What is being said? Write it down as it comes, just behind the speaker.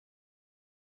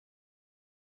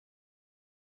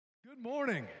Good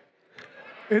morning.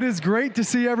 It is great to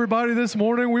see everybody this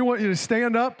morning. We want you to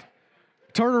stand up,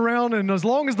 turn around, and as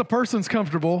long as the person's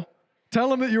comfortable, tell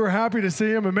them that you were happy to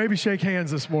see them and maybe shake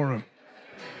hands this morning.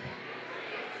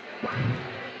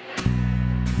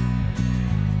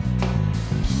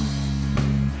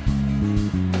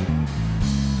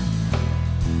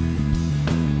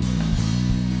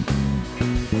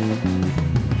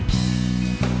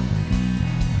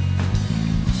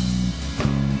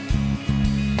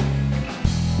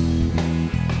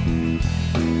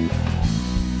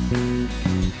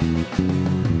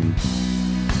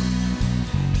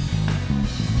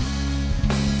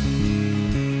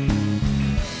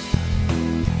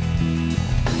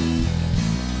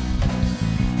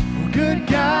 Good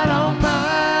God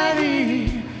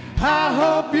Almighty, I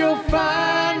hope you'll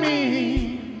find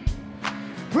me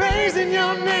praising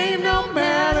your name no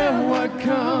matter what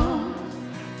comes.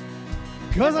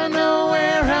 'Cause I know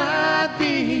where I'd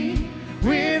be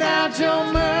without your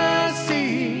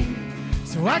mercy.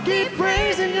 So I keep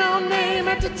praising your name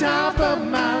at the top of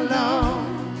my lungs.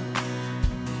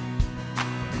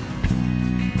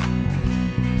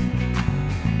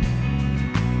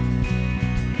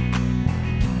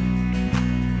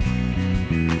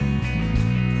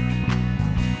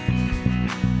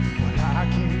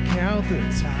 The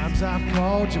times I've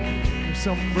called you with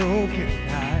some broken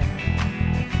night,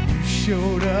 you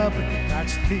showed up and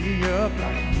patched me up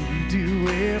like you do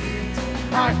every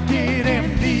time. I get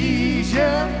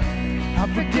amnesia, I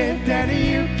forget that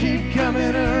you keep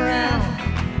coming around.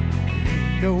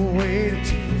 Ain't no way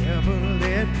that you ever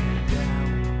let me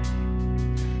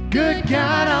down. Good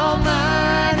God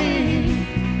Almighty,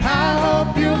 I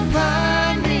hope you'll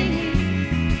find me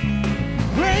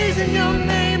praising your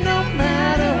name no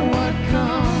matter what.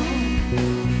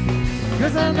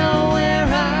 'Cause I know where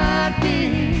I'd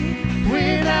be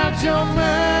without your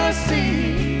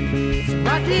mercy. So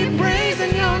I keep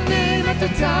praising your name at the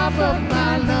top of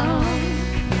my lungs.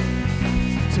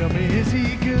 Tell me, is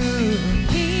he good?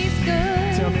 He's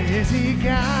good. Tell me, is he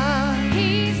God?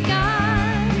 He's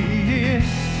God. He is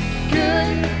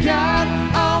good God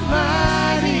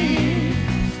Almighty.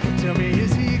 Tell me,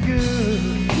 is he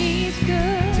good? He's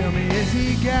good. Tell me, is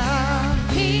he God?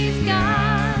 He's God.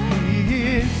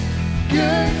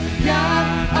 Good God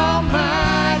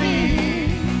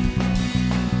Almighty.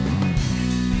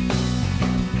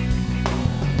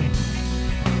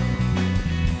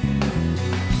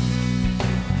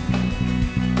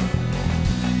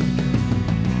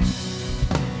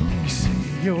 You say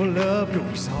your love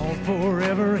goes on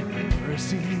forever and your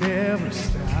mercy never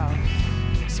stops.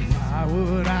 So why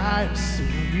would I assume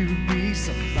you'd be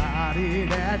somebody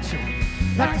that you're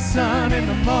like the sun in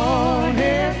the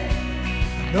morning?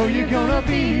 Know you're gonna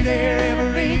be there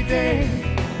every day.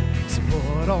 So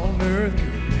what on earth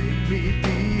could make me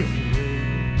be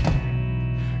afraid?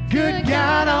 Good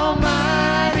God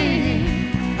Almighty,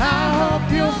 I hope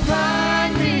you'll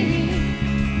find me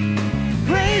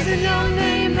praising your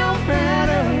name no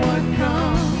matter what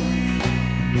comes.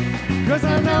 'Cause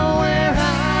I know where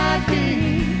I'd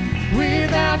be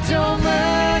without your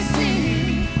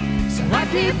mercy. So I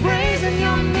keep praising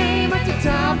your name at the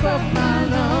top of my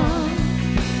lungs.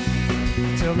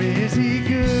 Tell me, is he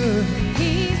good?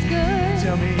 He's good.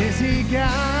 Tell me, is he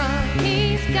God?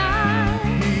 He's God.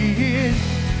 He is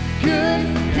good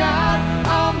God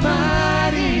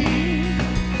Almighty.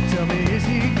 Tell me, is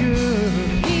he good?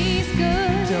 He's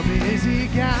good. Tell me, is he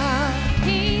God?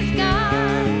 He's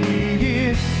God. He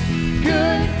is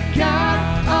good God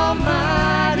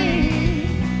Almighty.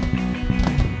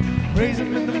 Praise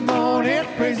him in the morning,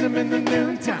 praise him in the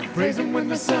noontime, praise him when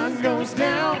the sun goes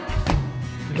down.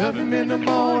 Love him in the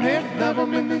morning, love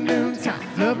him in the noontime,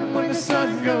 love him when the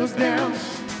sun goes down.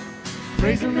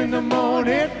 Praise him in the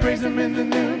morning, praise him in the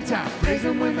noontime, praise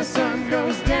him when the sun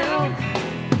goes down.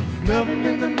 Love him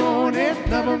in the morning,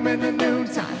 love him in the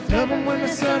noontime, love him when the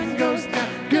sun goes down.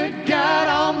 Good God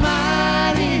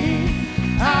Almighty,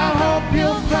 I hope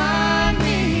you'll find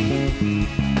me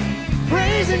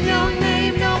praising your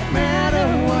name no matter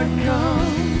what comes.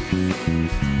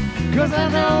 'Cause I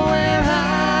know where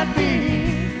I'd be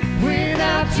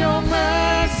without your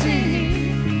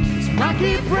mercy. So I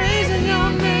keep praising your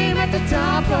name at the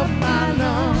top of my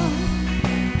lungs.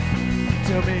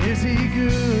 Tell me, is he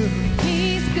good?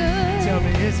 He's good. Tell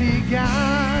me, is he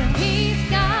God? He's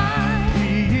God.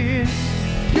 He is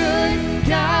good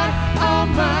God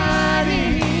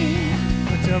Almighty.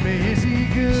 Tell me, is he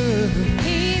good?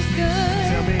 He's good.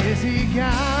 Tell me, is he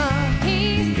God?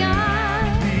 He's God.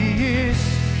 He is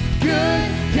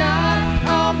good God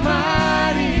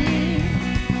Almighty.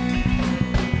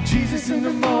 Jesus in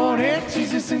the morning. morning,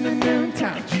 Jesus in the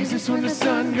noontime, Jesus when the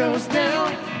sun goes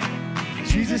down.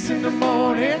 Jesus in the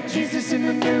morning, Jesus in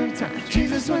the noontime,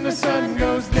 Jesus when the sun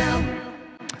goes down.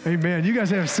 Amen. You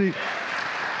guys have a seat.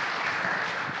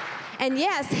 And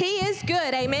yes, he is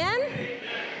good. Amen?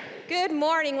 Good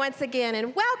morning once again,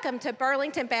 and welcome to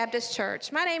Burlington Baptist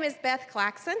Church. My name is Beth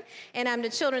Claxon, and I'm the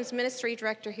Children's Ministry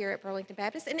Director here at Burlington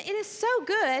Baptist. And it is so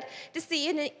good to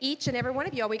see each and every one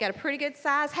of y'all. We got a pretty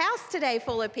good-sized house today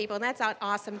full of people, and that's an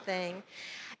awesome thing.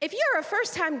 If you're a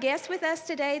first-time guest with us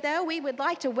today, though, we would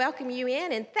like to welcome you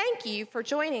in and thank you for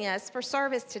joining us for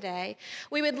service today.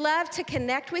 We would love to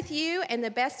connect with you, and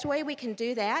the best way we can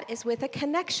do that is with a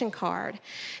connection card.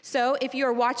 So if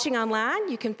you're watching online,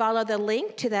 you can follow the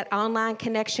link to that online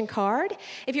connection card.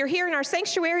 If you're here in our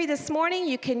sanctuary this morning,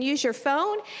 you can use your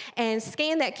phone and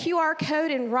scan that QR code,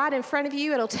 and right in front of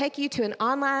you, it'll take you to an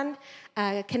online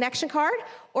connection card,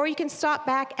 or you can stop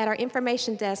back at our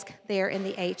information desk there in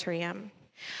the atrium.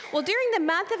 Well, during the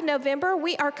month of November,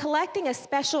 we are collecting a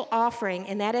special offering,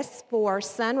 and that is for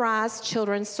Sunrise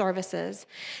Children's Services.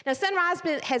 Now, Sunrise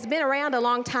has been around a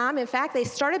long time. In fact, they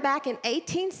started back in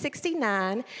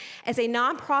 1869 as a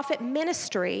nonprofit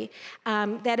ministry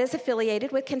that is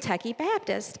affiliated with Kentucky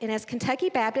Baptist. And as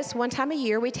Kentucky Baptist, one time a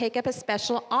year, we take up a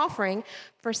special offering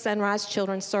for Sunrise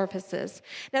Children's Services.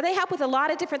 Now, they help with a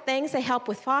lot of different things. They help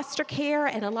with foster care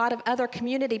and a lot of other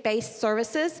community-based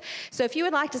services. So if you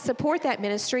would like to support that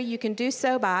ministry, you can do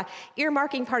so by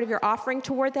earmarking part of your offering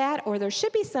toward that, or there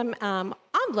should be some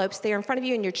envelopes there in front of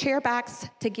you in your chair backs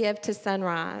to give to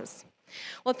Sunrise.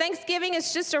 Well, Thanksgiving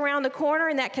is just around the corner,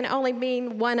 and that can only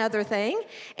mean one other thing,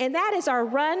 and that is our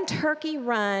Run Turkey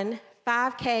Run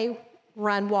 5K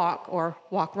run, walk, or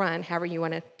walk, run, however you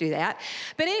want to do that.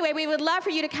 But anyway, we would love for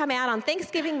you to come out on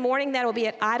Thanksgiving morning. That will be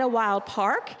at Idlewild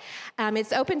Park.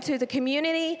 It's open to the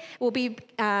community. We'll be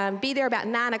there about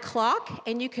 9 o'clock,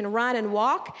 and you can run and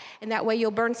walk, and that way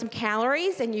you'll burn some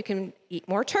calories, and you can eat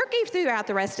more turkey throughout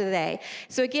the rest of the day.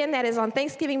 So again, that is on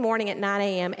Thanksgiving morning at 9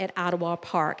 a.m. at Idlewild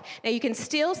Park. Now, you can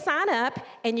still sign up,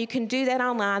 and you can do that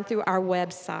online through our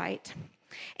website.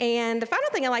 And the final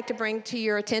thing I'd like to bring to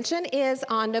your attention is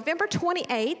on November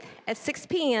 28th at 6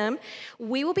 p.m.,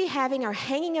 we will be having our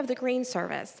Hanging of the Green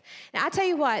service. Now, I tell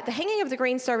you what, the Hanging of the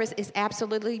Green service is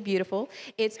absolutely beautiful.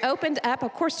 It's opened up,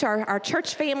 of course, to our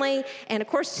church family and, of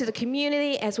course, to the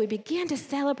community as we begin to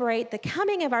celebrate the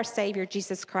coming of our Savior,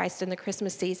 Jesus Christ, in the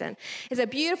Christmas season. It's a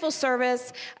beautiful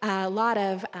service, a lot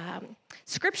of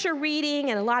scripture reading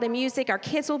and a lot of music. Our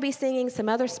kids will be singing some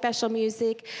other special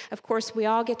music. Of course, we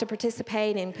all get to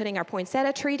participate in putting our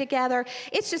poinsettia tree together.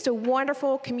 It's just a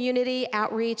wonderful community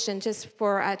outreach and just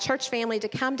for a church family to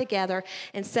come together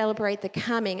and celebrate the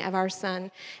coming of our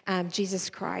Son, Jesus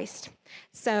Christ.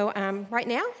 So right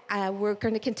now, we're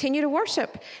going to continue to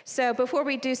worship. So before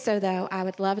we do so, though, I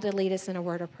would love to lead us in a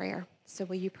word of prayer. So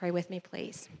will you pray with me,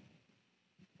 please?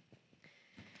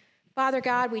 Father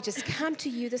God, we just come to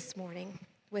you this morning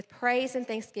with praise and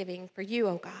thanksgiving for you,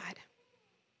 oh God.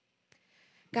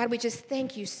 God, we just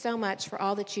thank you so much for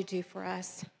all that you do for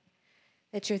us,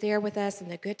 that you're there with us in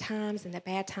the good times and the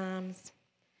bad times,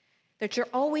 that you're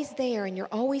always there and you're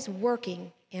always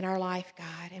working in our life,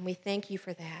 God, and we thank you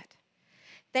for that.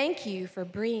 Thank you for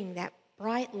bringing that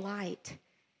bright light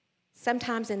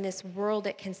sometimes in this world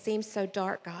that can seem so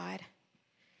dark, God.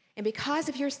 And because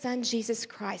of your Son, Jesus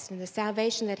Christ, and the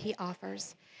salvation that he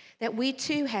offers, that we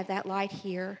too have that light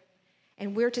here,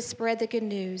 and we're to spread the good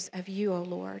news of you, O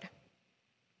Lord.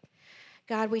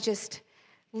 God, we just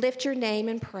lift your name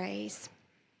in praise.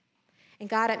 And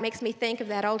God, it makes me think of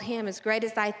that old hymn, as great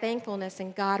is thy thankfulness,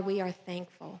 and God, we are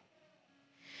thankful.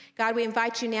 God, we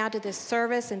invite you now to this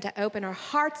service and to open our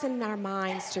hearts and our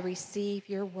minds to receive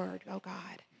your word, oh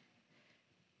God.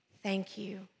 Thank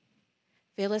you.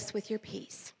 Fill us with your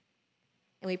peace.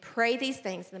 And we pray these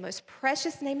things in the most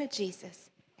precious name of Jesus.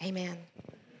 Amen.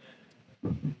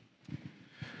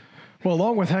 Well,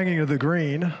 along with Hanging of the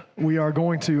Green, we are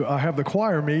going to have the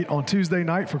choir meet on Tuesday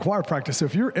night for choir practice. So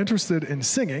if you're interested in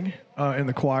singing in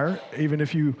the choir, even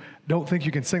if you don't think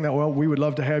you can sing that well, we would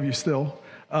love to have you still.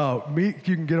 You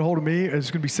can get a hold of me.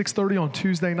 It's going to be 6:30 on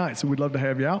Tuesday night, so we'd love to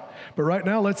have you out. But right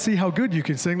now, let's see how good you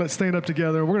can sing. Let's stand up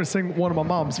together, and we're going to sing one of my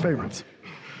mom's favorites.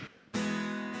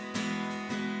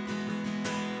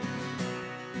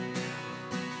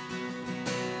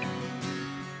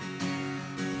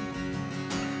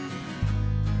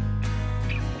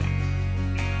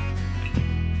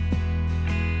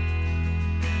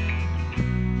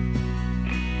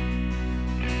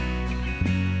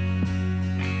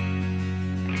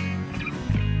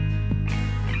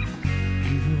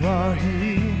 Are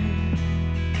here,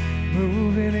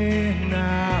 moving in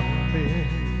our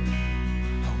midst.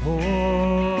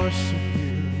 worship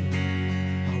you.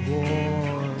 I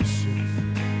worship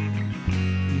you.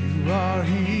 You are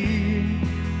here,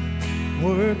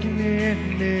 working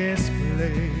in this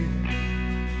place.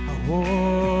 I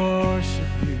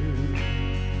worship you.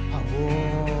 I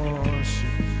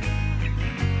worship you.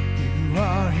 You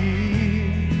are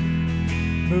here,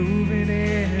 moving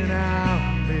in our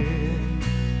midst.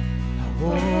 I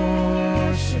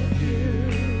worship you.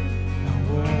 I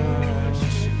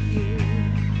worship you.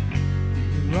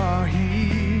 You are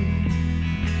here,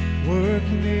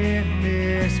 working in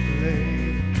this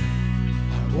place.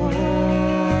 I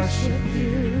worship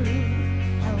you.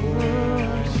 I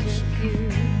worship you.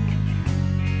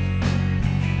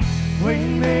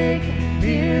 Waymaker,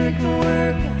 miracle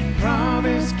worker,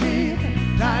 promise keeper,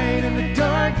 light in the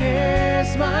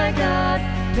darkness, my God,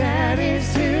 that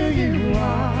is who you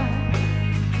are.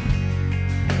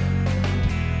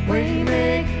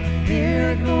 Waymaker,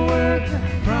 miracle worker,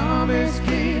 promise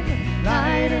keeper,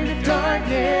 light in the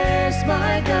darkness,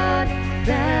 my God,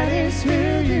 that is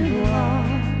who you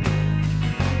are.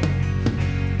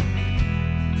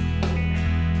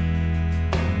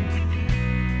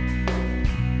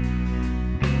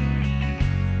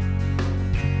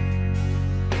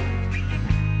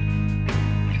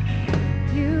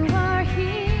 You are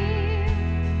here,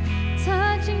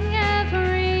 touching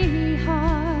every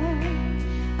heart.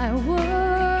 I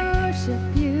worship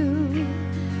you.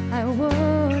 I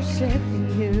worship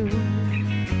you.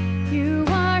 You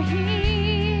are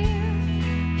here,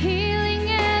 healing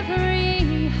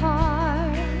every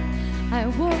heart. I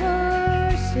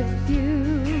worship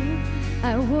you.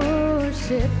 I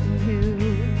worship you.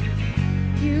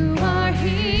 You are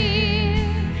here,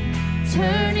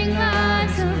 turning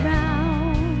lives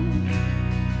around.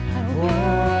 I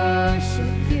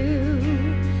worship you.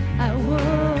 I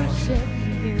worship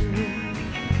you.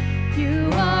 You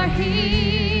are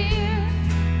here,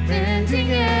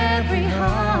 mending every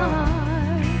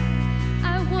heart.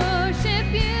 I worship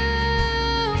you.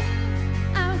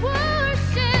 I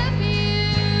worship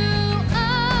you.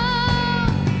 Oh,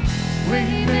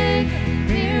 Waymaker,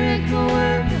 miracle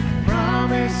worker,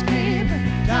 promise keeper,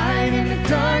 light in the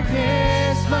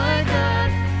darkness, my God,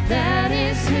 that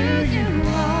is who you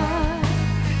are.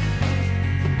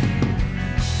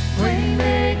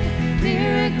 Waymaker,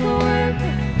 miracle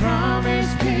worker,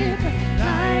 promise keeper,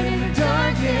 light in the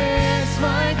darkness,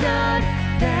 my God,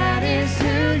 that is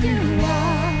who you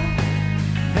are.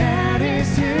 That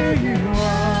is who you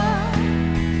are.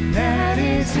 That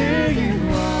is who you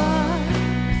are.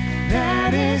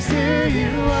 That is who you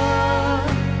are.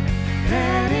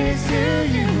 That is who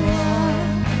you are.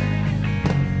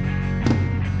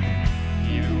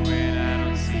 Even when I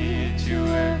don't see it, you're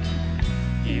working.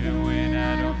 Even when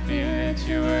I don't feel it,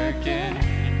 you're working.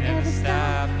 You never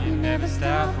stop, you never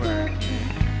stop working.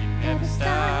 You never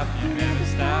stop, you never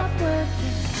stop working.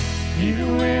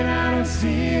 Even when I don't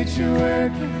see it, you're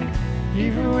working.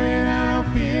 Even when I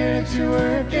don't feel it, you're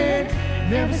working.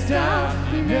 Never stop,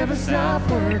 you never stop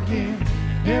working.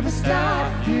 Never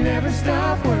stop, you never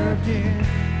stop working.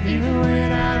 Even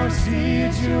when I don't see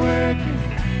it, you're working.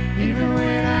 Even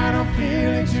when I don't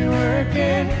feel it, you're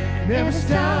working. Never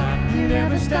stop, you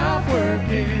never stop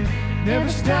working. Never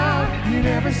stop, you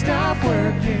never stop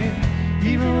working.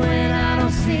 Even when I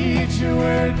don't see it, you're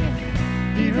working.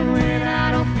 Even when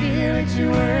I don't feel it,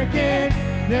 you're working.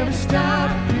 Never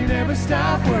stop, you never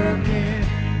stop working.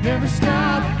 Never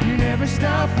stop, you never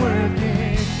stop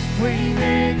working.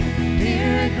 Waymaker,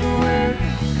 miracle worker,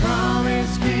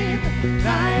 promise keeper,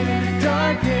 light in the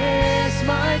darkness,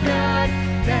 my God,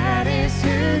 that is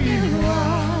who you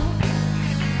are.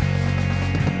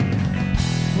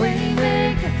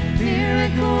 Waymaker,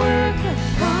 miracle worker,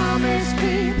 promise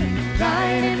keeper,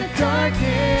 light in the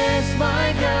darkness,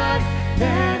 my God,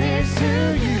 that is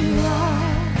who you are.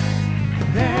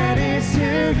 That is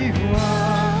who you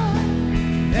are.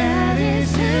 That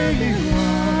is who you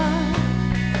are.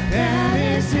 That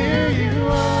is who you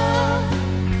are.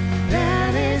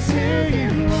 That is who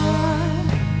you are.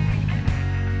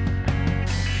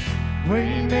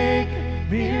 Waymaker,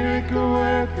 miracle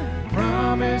worker,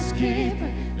 promise keeper,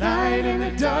 light in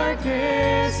the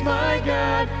darkness, my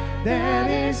God, that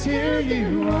is who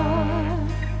you are.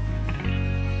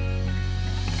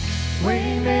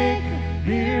 Waymaker,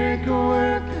 miracle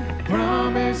worker,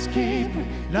 promise keeper,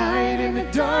 light in the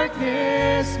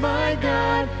darkness, my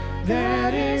God,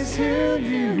 that is who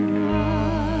you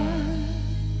are.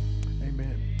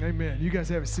 Amen. Amen. You guys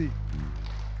have a seat.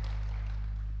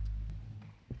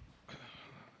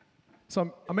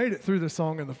 So I made it through the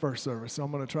song in the first service, so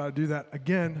I'm going to try to do that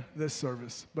again this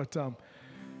service. But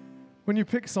when you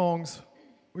pick songs,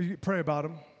 you pray about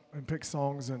them, and pick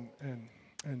songs and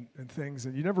things,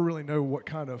 and you never really know what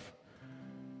kind of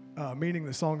meaning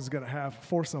the song is going to have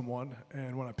for someone.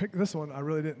 And when I picked this one, I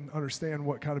really didn't understand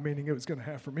what kind of meaning it was going to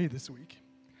have for me this week.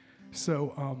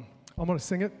 So I'm going to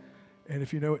sing it, and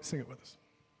if you know it, sing it with us.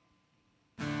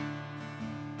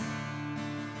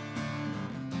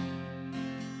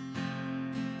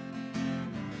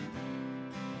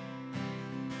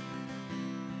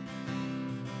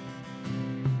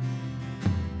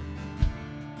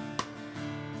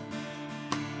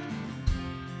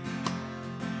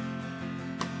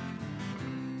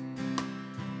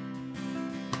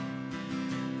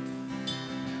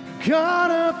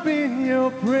 Caught up in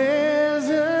your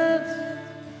presence,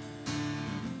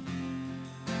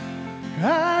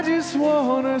 I just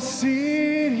want to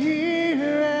sit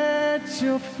here at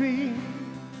your feet.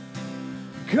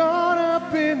 Caught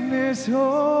up in this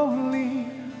holy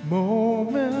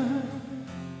moment,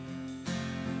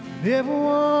 never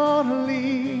want to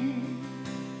leave.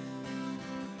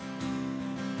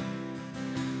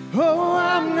 Oh,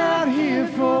 I'm not here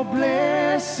for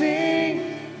blessing.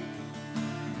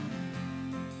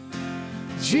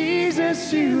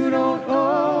 Jesus, you don't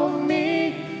owe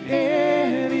me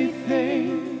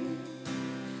anything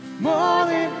more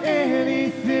than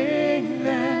anything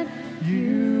that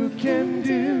you can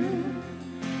do.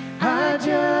 I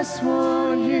just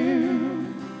want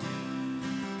you.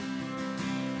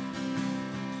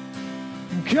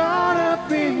 I'm caught up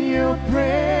in your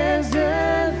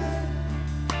presence.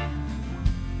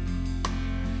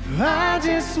 I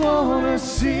just want to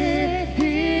sit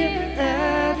here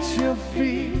at your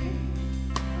feet.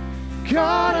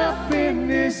 Caught up in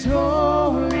this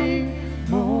holy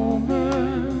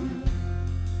moment,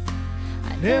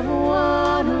 I never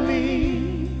want to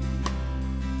leave.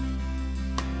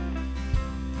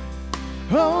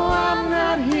 Oh, I'm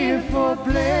not here for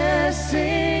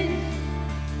blessing.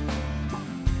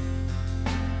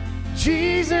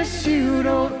 Jesus, you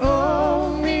don't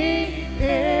owe me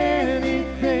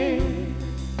anything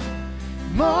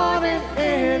more than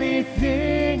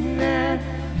anything that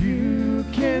you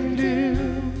can do.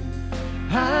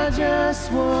 I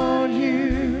just want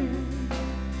you.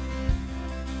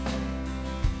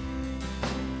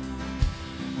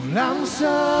 Well, I'm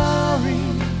sorry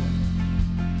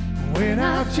when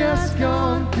I've just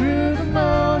gone through the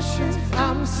motions.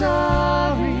 I'm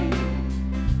sorry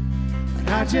when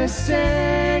I just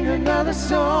sang another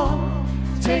song.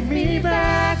 Take me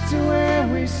back to where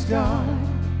we started.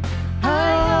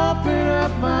 I open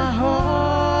up my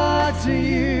heart to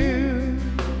you.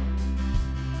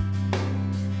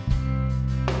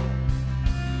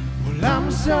 Well, I'm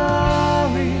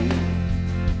sorry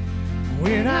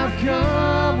when I've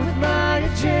come with my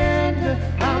agenda.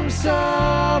 I'm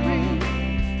sorry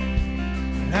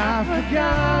when I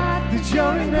forgot that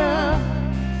you're enough.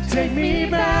 Take me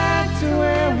back to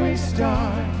where we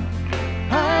started.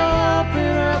 I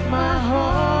open up my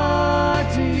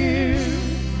heart to you.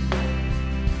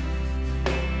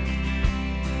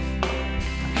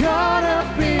 Caught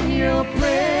up in your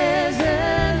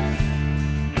presence,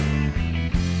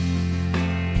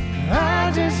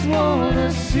 I just want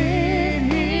to sit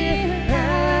here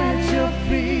at your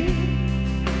feet.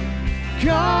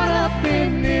 Caught up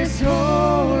in this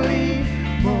holy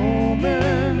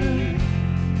moment,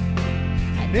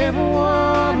 I never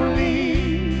want to leave.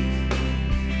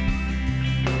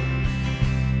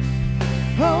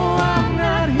 Oh, I'm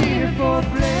not here for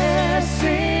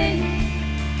blessing.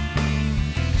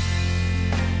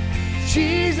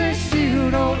 Jesus,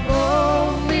 you don't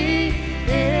owe me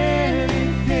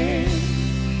anything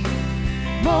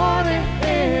more than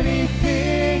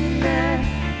anything that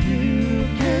you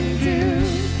can do.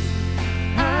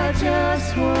 I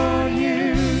just want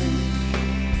you.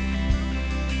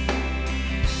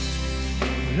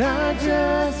 I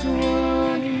just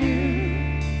want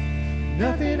you.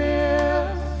 Nothing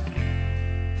else.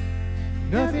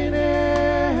 Nothing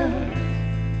else.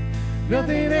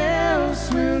 Nothing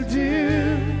else will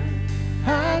do.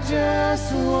 I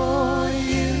just want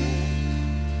you.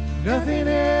 Nothing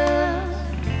else.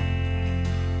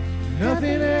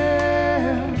 Nothing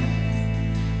else.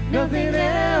 Nothing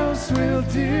else will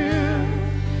do.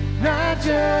 I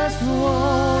just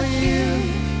want you.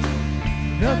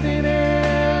 Nothing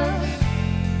else.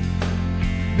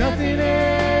 Nothing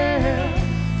else.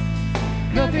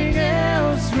 Nothing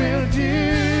else will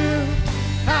do.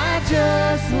 I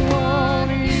just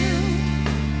want you.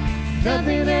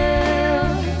 Nothing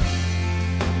else.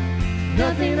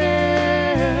 Nothing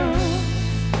else.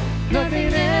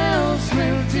 Nothing else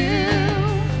will do.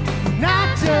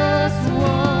 I just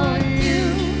want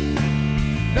you.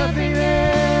 Nothing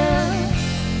else.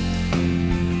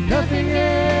 Nothing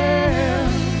else.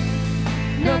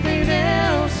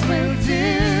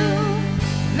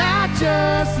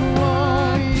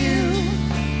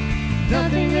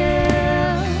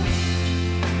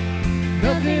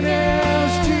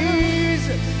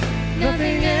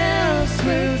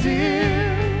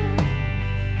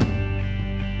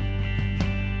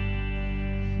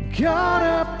 caught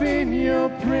up in your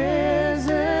presence.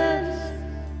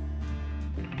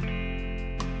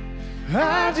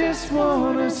 I just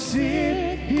want to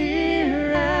sit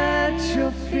here at your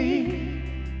feet,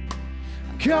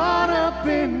 caught up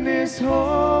in this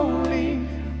holy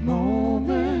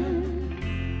moment.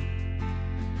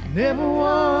 I never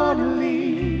want to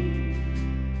leave.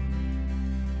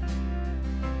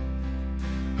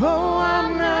 Oh,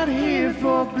 I'm not here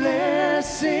for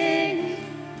blessings.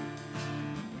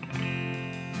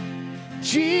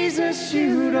 Jesus,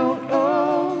 you don't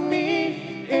owe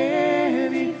me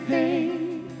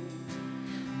anything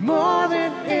more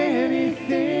than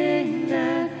anything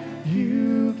that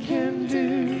you can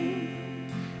do.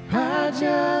 I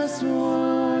just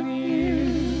want you.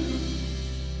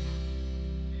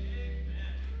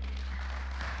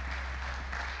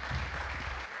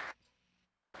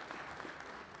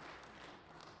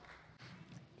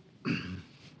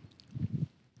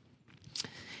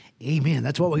 Amen.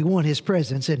 That's what we want, His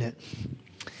presence, isn't it?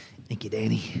 Thank you,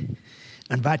 Danny.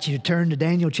 I invite you to turn to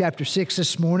Daniel chapter 6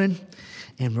 this morning,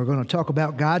 and we're going to talk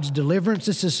about God's deliverance.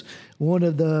 This is one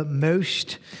of the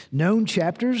most known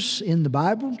chapters in the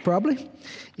Bible, probably,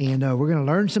 and we're going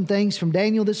to learn some things from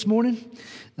Daniel this morning.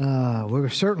 We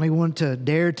certainly want to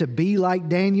dare to be like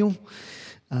Daniel.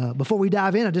 Before we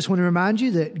dive in, I just want to remind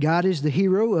you that God is the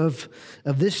hero of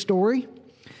this story.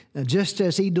 Just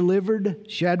as He delivered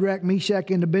Shadrach, Meshach,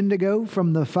 and Abednego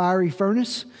from the fiery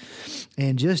furnace,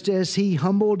 and just as He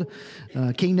humbled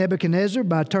King Nebuchadnezzar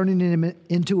by turning him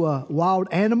into a wild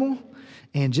animal,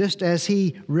 and just as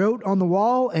He wrote on the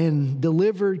wall and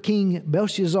delivered King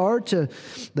Belshazzar to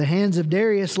the hands of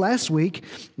Darius last week,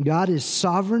 God is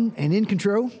sovereign and in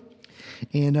control.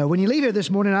 And when you leave here this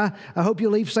morning, I hope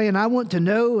you'll leave saying, I want to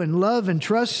know and love and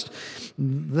trust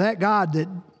that God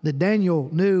that Daniel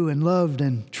knew and loved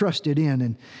and trusted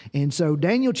in. And so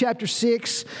Daniel chapter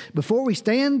 6, before we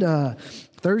stand,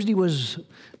 Thursday was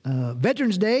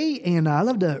Veterans Day, and I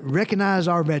love to recognize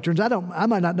our veterans. I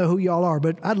might not know who y'all are,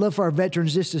 but I'd love for our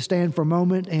veterans just to stand for a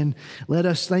moment and let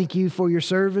us thank you for your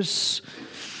service.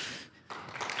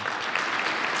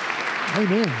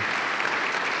 Amen.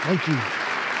 Thank you.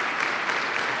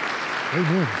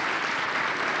 Amen.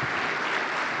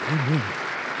 Amen.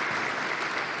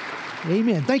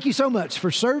 Amen. Thank you so much for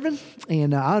serving,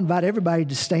 and I invite everybody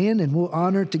to stand, and we'll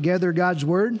honor together God's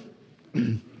word.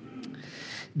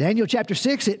 Daniel chapter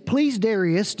 6, it pleased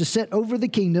Darius to set over the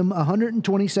kingdom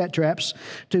 120 satraps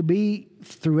to be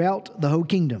throughout the whole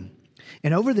kingdom,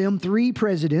 and over them 3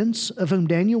 presidents, of whom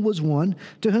Daniel was one,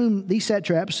 to whom these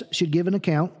satraps should give an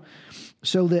account,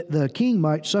 so that the king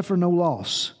might suffer no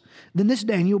loss. Then this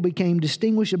Daniel became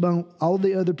distinguished among all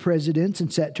the other presidents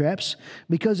and satraps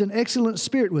because an excellent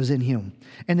spirit was in him,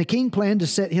 and the king planned to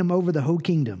set him over the whole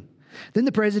kingdom. Then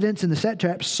the presidents and the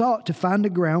satraps sought to find a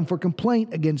ground for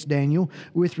complaint against Daniel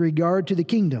with regard to the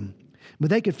kingdom, but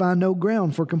they could find no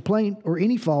ground for complaint or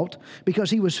any fault because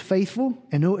he was faithful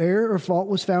and no error or fault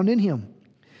was found in him.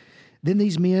 Then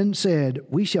these men said,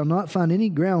 we shall not find any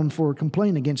ground for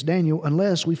complaint against Daniel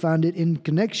unless we find it in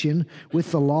connection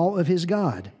with the law of his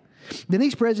God. Then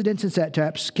these presidents and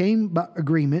satraps came by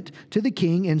agreement to the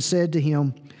king and said to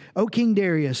him, O King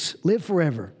Darius, live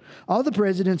forever. All the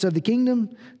presidents of the kingdom,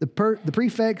 the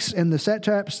prefects and the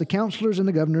satraps, the counselors and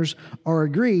the governors are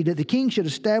agreed that the king should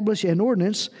establish an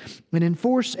ordinance and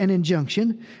enforce an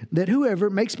injunction that whoever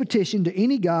makes petition to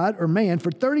any god or man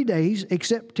for 30 days,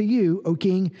 except to you, O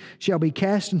king, shall be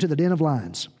cast into the den of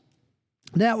lions.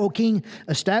 Now, O king,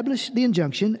 establish the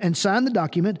injunction and sign the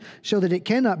document so that it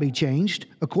cannot be changed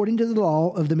according to the law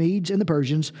of the Medes and the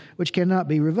Persians, which cannot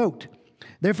be revoked.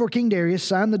 Therefore, King Darius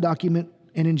signed the document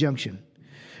and injunction.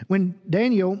 When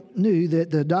Daniel knew that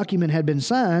the document had been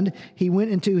signed, he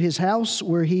went into his house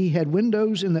where he had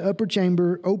windows in the upper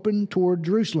chamber open toward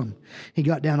Jerusalem. He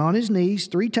got down on his knees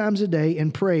 3 times a day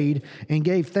and prayed and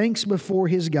gave thanks before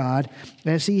his God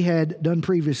as he had done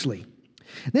previously.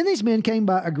 Then these men came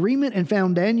by agreement and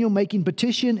found Daniel making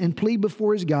petition and plea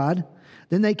before his God.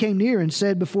 Then they came near and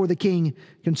said before the king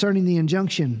concerning the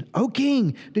injunction, O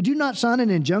king, did you not sign an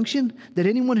injunction that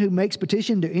anyone who makes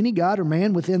petition to any god or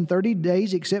man within 30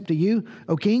 days except to you,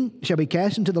 O king, shall be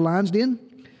cast into the lion's den?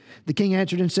 The king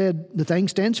answered and said, the thing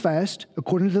stands fast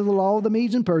according to the law of the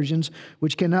Medes and Persians,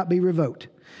 which cannot be revoked.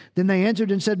 Then they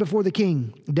answered and said before the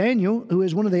king, Daniel, who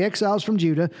is one of the exiles from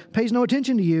Judah, pays no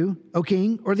attention to you, O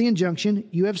king, or the injunction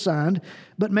you have signed,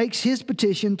 but makes his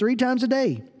petition 3 times a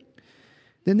day.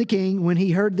 Then the king, when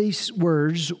he heard these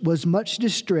words, was much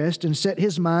distressed and set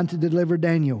his mind to deliver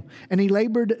Daniel. And he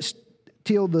labored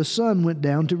till the sun went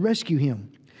down to rescue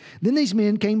him. Then these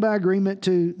men came by agreement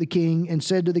to the king and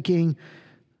said to the king,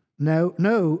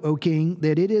 Know, O king,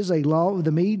 that it is a law of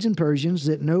the Medes and Persians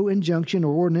that no injunction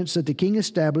or ordinance that the king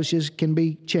establishes can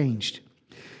be changed.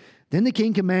 Then the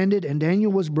king commanded, and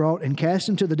Daniel was brought and cast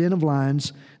into the den of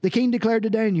lions. The king declared to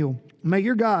Daniel, May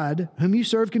your God, whom you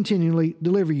serve continually,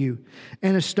 deliver you.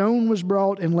 And a stone was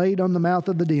brought and laid on the mouth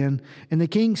of the den, and the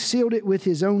king sealed it with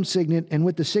his own signet and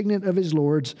with the signet of his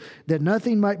lords, that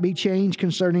nothing might be changed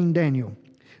concerning Daniel.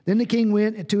 Then the king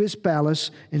went to his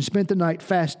palace and spent the night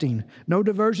fasting. No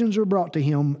diversions were brought to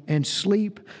him, and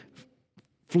sleep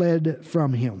fled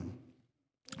from him.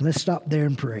 Let's stop there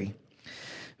and pray.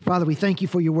 Father, we thank you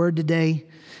for your word today.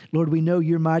 Lord, we know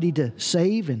you're mighty to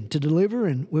save and to deliver,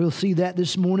 and we'll see that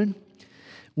this morning.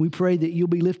 We pray that you'll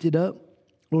be lifted up.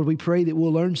 Lord, we pray that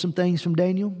we'll learn some things from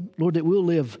Daniel. Lord, that we'll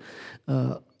live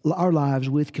our lives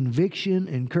with conviction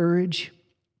and courage.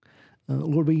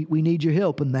 Lord, we need your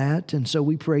help in that, and so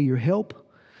we pray your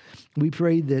help. We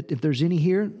pray that if there's any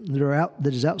here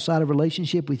that is outside of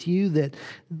relationship with you, that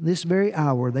this very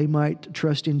hour they might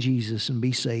trust in Jesus and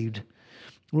be saved.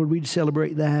 Lord, we'd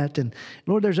celebrate that. And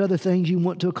Lord, there's other things you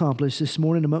want to accomplish this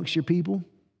morning amongst your people.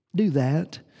 Do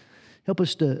that. Help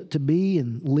us to be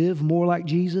and live more like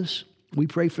Jesus. We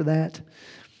pray for that.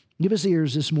 Give us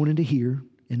ears this morning to hear,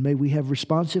 and may we have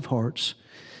responsive hearts.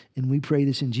 And we pray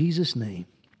this in Jesus' name.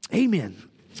 Amen.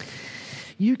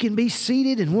 You can be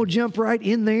seated, and we'll jump right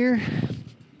in there.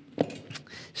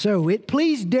 So it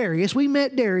pleased Darius. We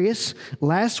met Darius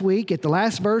last week at the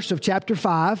last verse of chapter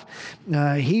 5.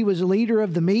 He was a leader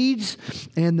of the Medes,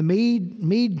 and the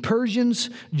Mede Persians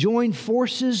joined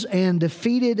forces and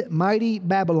defeated mighty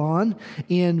Babylon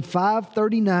in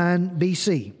 539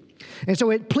 BC. And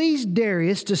so it pleased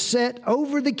Darius to set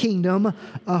over the kingdom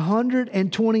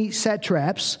 120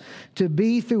 satraps to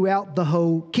be throughout the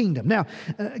whole kingdom. Now,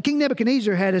 King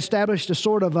Nebuchadnezzar had established a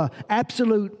sort of a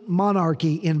absolute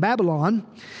monarchy in Babylon,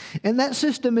 and that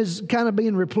system is kind of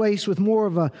being replaced with more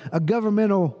of a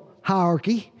governmental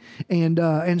hierarchy.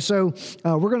 And so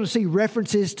we're going to see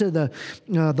references to the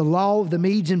law of the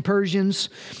Medes and Persians.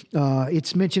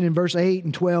 It's mentioned in verse 8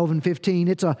 and 12 and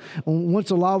 15.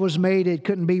 Once a law was made, it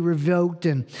couldn't be revoked.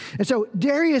 And so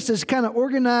Darius has kind of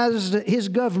organized his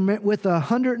government with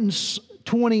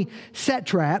 120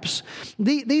 satraps.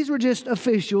 These were just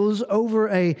officials over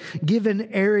a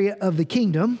given area of the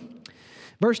kingdom.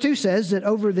 Verse 2 says that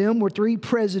over them were 3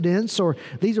 presidents, or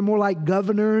these are more like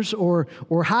governors or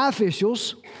high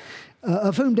officials,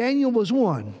 of whom Daniel was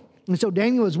one. And so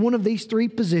Daniel is one of these 3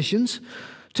 positions,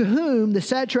 to whom the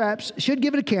satraps should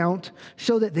give an account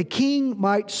so that the king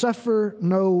might suffer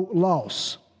no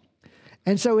loss.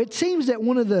 And so it seems that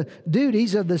one of the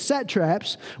duties of the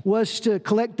satraps was to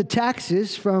collect the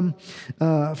taxes for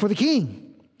the king.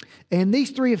 And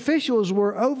these 3 officials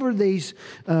were over these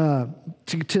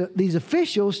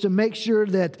officials to make sure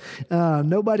that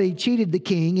nobody cheated the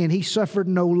king and he suffered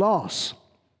no loss.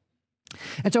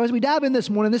 And so as we dive in this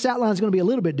morning, this outline is going to be a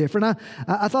little bit different.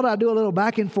 I thought I'd do a little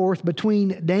back and forth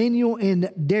between Daniel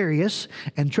and Darius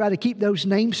and try to keep those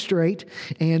names straight.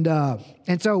 And then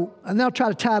I'll try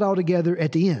to tie it all together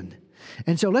at the end.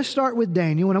 And so let's start with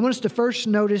Daniel. And I want us to first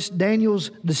notice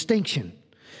Daniel's distinction.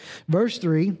 Verse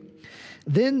 3.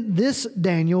 Then this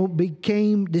Daniel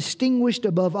became distinguished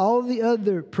above all the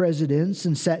other presidents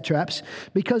and satraps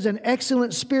because an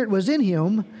excellent spirit was in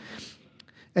him.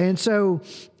 And so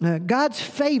God's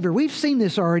favor, we've seen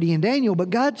this already in Daniel,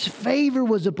 but God's favor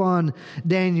was upon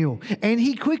Daniel. And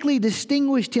he quickly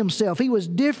distinguished himself. He was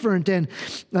different, and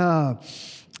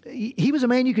he was a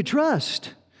man you could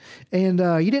trust. And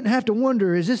you didn't have to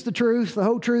wonder, is this the truth, the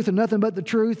whole truth, and nothing but the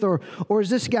truth? Or is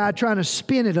this guy trying to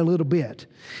spin it a little bit?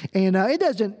 And it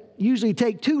doesn't usually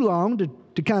take too long to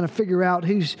kind of figure out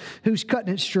who's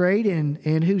cutting it straight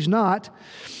and who's not.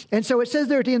 And so it says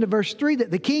there at the end of verse 3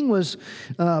 that the king was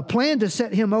planned to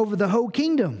set him over the whole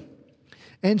kingdom.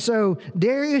 And so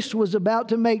Darius was about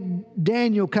to make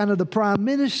Daniel kind of the prime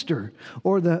minister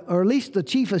or at least the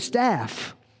chief of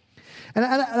staff. And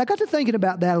I got to thinking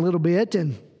about that a little bit,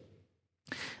 and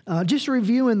just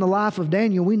reviewing the life of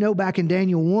Daniel, we know back in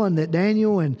Daniel 1 that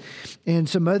Daniel and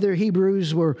some other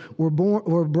Hebrews were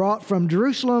brought from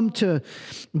Jerusalem to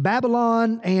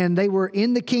Babylon, and they were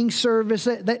in the king's service.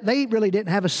 They really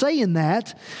didn't have a say in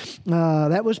that.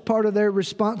 That was part of their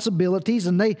responsibilities,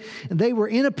 and they were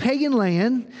in a pagan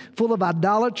land full of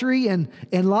idolatry and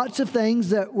lots of things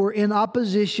that were in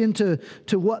opposition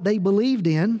to what they believed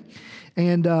in.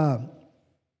 And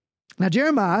now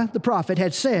Jeremiah, the prophet,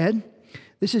 had said,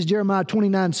 this is Jeremiah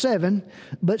 29:7,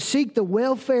 but seek the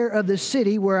welfare of the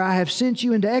city where I have sent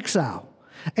you into exile,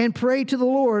 and pray to the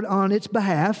Lord on its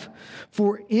behalf,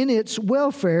 for in its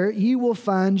welfare you will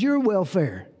find your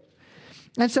welfare.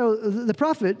 And so the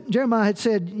prophet Jeremiah had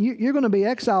said, you're going to be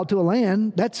exiled to a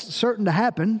land. That's certain to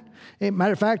happen.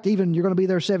 Matter of fact, even you're going to be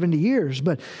there 70 years.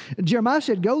 But Jeremiah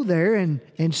said, go there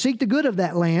and seek the good of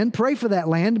that land. Pray for that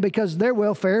land because their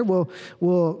welfare will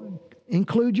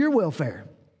include your welfare.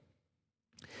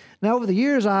 Now, over the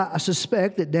years, I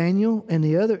suspect that Daniel and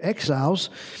the other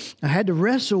exiles had to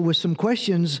wrestle with some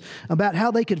questions about how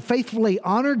they could faithfully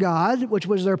honor God, which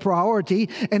was their priority,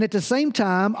 and at the same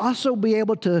time also be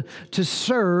able to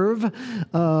serve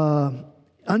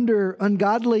under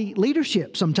ungodly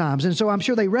leadership sometimes. And so I'm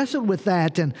sure they wrestled with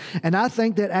that. And I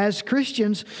think that as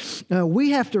Christians,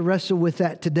 we have to wrestle with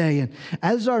that today. And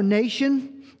as our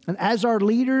nation and as our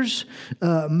leaders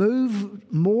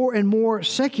move more and more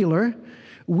secular,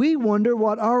 we wonder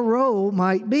what our role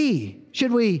might be.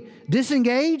 Should we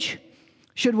disengage?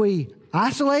 Should we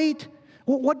isolate?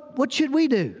 What should we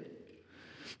do?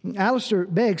 Alistair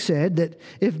Begg said that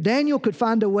if Daniel could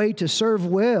find a way to serve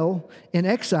well in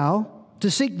exile,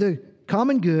 to seek the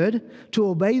common good, to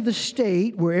obey the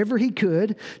state wherever he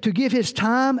could, to give his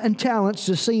time and talents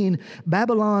to seeing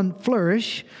Babylon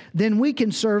flourish, then we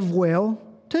can serve well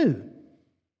too.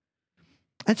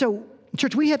 And so,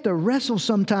 church, we have to wrestle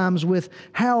sometimes with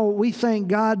how we think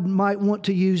God might want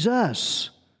to use us.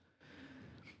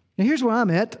 Now, here's where I'm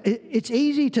at. It's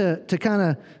easy to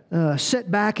kind of sit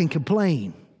back and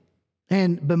complain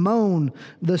and bemoan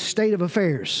the state of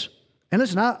affairs. And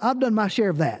listen, I've done my share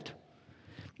of that.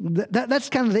 That's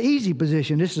kind of the easy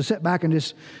position, just to sit back and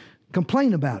just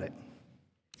complain about it.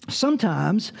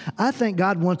 Sometimes I think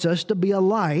God wants us to be a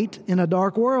light in a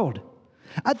dark world.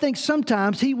 I think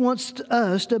sometimes He wants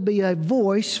us to be a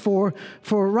voice for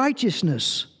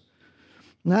righteousness.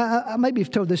 Now, I maybe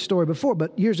have told this story before,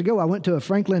 but years ago I went to a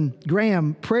Franklin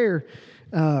Graham prayer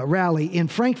rally in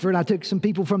Frankfurt. I took some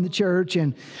people from the church,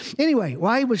 and anyway,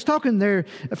 while he was talking there,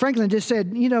 Franklin just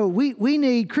said, we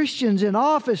need Christians in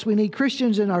office, we need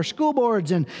Christians in our school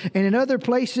boards and in other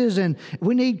places, and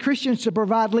we need Christians to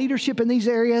provide leadership in these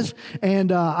areas.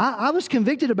 And I was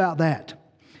convicted about that.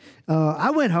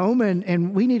 I went home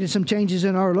and we needed some changes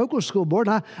in our local school board.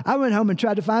 I went home and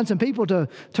tried to find some people to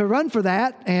run for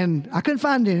that, and I couldn't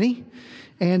find any.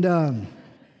 And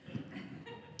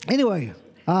anyway,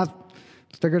 I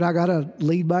figured I got to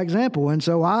lead by example. And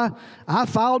so I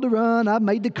filed to run. I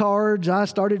made the cards. I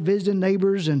started visiting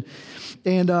neighbors. And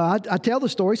I tell the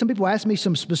story. Some people ask me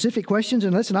some specific questions.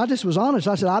 And listen, I just was honest.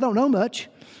 I said, I don't know much.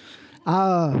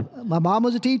 My mom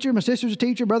was a teacher. My sister's a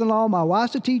teacher. Brother-in-law, my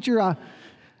wife's a teacher.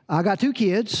 I got 2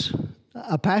 kids.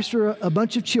 I pastor a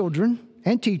bunch of children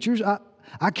and teachers.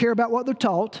 I care about what they're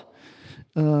taught.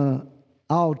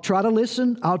 I'll try to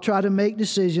listen. I'll try to make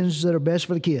decisions that are best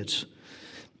for the kids.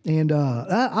 And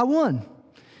I won.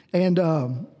 And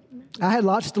I had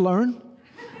lots to learn.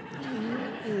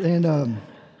 And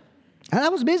I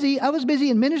was busy. I was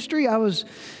busy in ministry. I was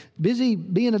busy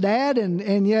being a dad,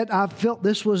 and yet I felt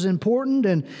this was important.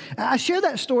 And I share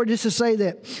that story just to say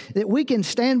that we can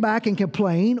stand back and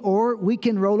complain, or we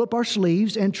can roll up our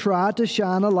sleeves and try to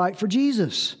shine a light for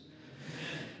Jesus.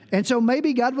 And so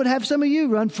maybe God would have some of you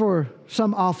run for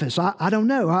some office. I don't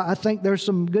know. I think there's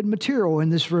some good material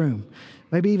in this room.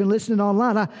 Maybe even listening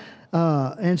online.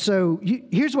 And so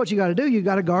here's what you got to do. You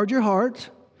got to guard your heart,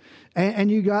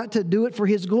 and you got to do it for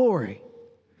His glory.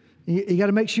 You got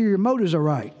to make sure your motives are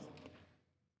right.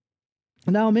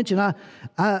 And now I'll mention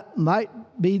I might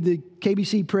be the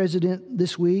KBC president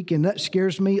this week, and that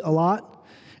scares me a lot.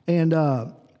 And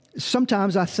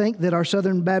sometimes I think that our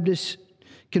Southern Baptist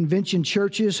Convention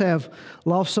churches have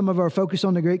lost some of our focus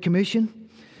on the Great Commission.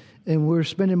 And we're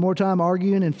spending more time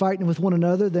arguing and fighting with one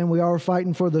another than we are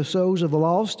fighting for the souls of the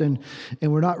lost, and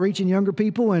we're not reaching younger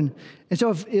people. And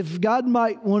so if God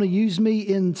might want to use me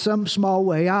in some small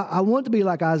way, I want to be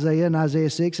like Isaiah in Isaiah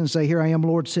 6 and say, here I am,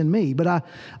 Lord, send me. But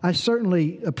I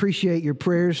certainly appreciate your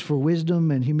prayers for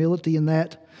wisdom and humility in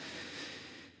that.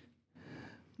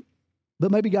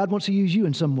 But maybe God wants to use you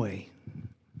in some way.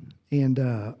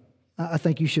 And I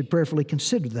think you should prayerfully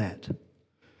consider that.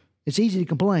 It's easy to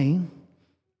complain.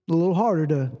 A little harder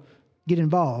to get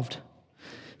involved.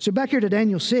 So back here to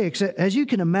Daniel 6, as you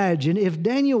can imagine, if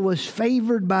Daniel was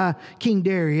favored by King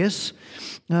Darius,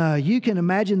 you can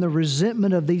imagine the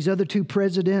resentment of these other 2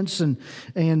 presidents and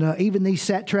even these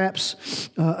satraps,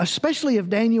 especially if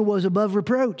Daniel was above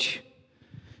reproach.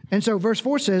 And so verse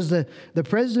 4 says that the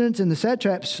presidents and the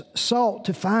satraps sought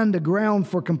to find a ground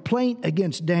for complaint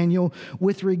against Daniel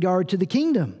with regard to the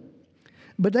kingdom.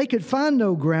 But they could find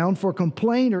no ground for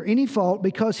complaint or any fault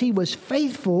because he was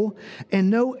faithful and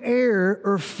no error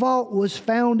or fault was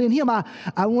found in him.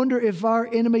 I wonder if our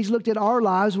enemies looked at our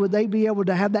lives, would they be able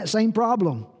to have that same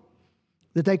problem?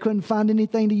 that they couldn't find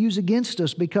anything to use against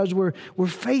us because we're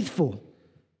faithful.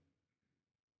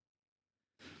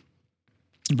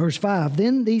 Verse 5,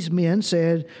 then these men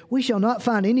said, we shall not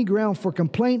find any ground for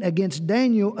complaint against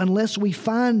Daniel unless we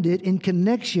find it in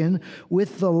connection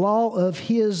with the law of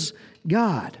his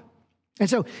God. And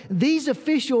so these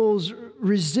officials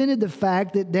resented the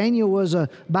fact that Daniel was a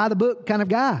by-the-book kind of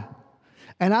guy.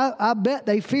 And I bet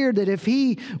they feared that if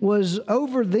he was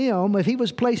over them, if he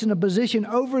was placed in a position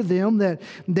over them,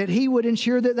 that he would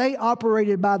ensure that they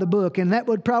operated by the book. And that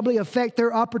would probably affect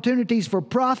their opportunities for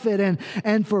profit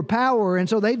and for power. And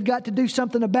so they've got to do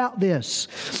something about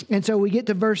this. And so we get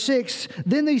to verse 6.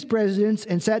 Then these presidents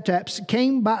and satraps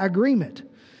came by agreement.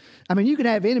 I mean, you can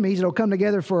have enemies that will come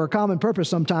together for a common purpose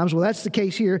sometimes. Well, that's the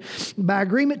case here. By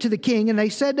agreement to the king, and they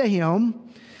said to him,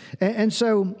 and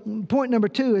so point number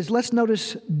 2 is let's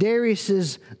notice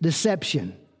Darius's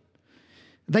deception.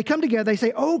 They come together, they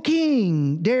say, "O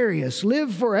King Darius,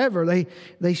 live forever."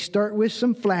 They start with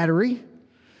some flattery.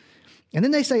 And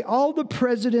then they say, all the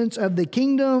presidents of the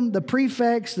kingdom, the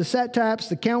prefects, the satraps,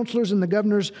 the counselors, and the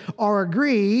governors are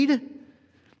agreed.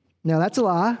 Now, that's a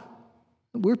lie.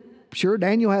 We're sure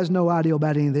Daniel has no idea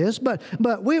about any of this, but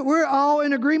we're all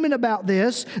in agreement about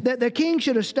this, that the king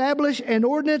should establish an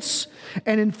ordinance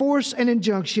and enforce an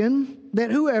injunction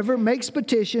that whoever makes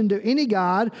petition to any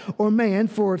god or man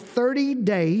for 30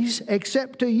 days,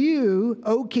 except to you,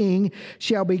 O king,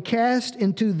 shall be cast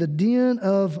into the den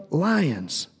of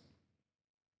lions.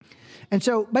 And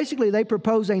so basically they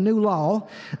propose a new law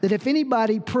that if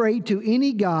anybody prayed to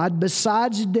any god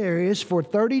besides Darius for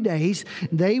 30 days,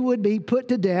 they would be put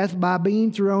to death by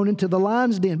being thrown into the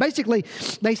lion's den. Basically,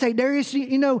 they say, Darius,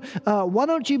 why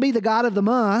don't you be the god of the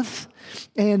month?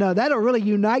 And that'll really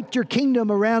unite your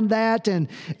kingdom around that.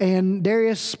 And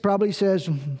Darius probably says,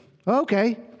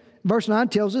 okay. Verse 9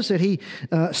 tells us that he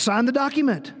signed the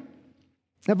document.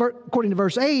 Now, according to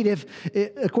verse 8,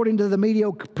 according to the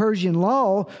Medo-Persian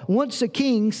law, once a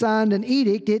king signed an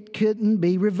edict, it couldn't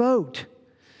be revoked.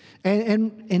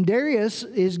 And Darius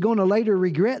is going to later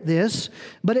regret this,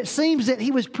 but it seems that he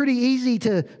was pretty easy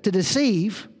to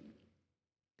deceive.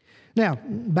 Now,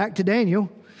 back to Daniel.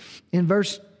 In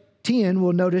verse 10,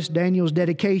 we'll notice Daniel's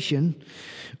dedication.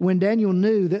 When Daniel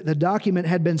knew that the document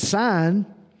had been signed,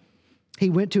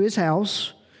 he went to his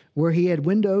house, where he had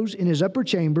windows in his upper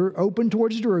chamber open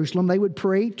towards Jerusalem. They would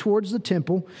pray towards the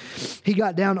temple. He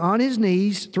got down on his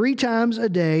knees 3 times a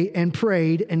day and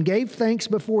prayed and gave thanks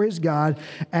before his God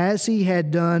as he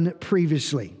had done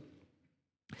previously.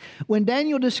 When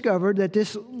Daniel discovered that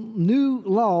this new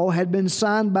law had been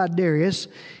signed by Darius,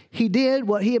 he did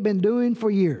what he had been doing for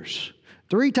years.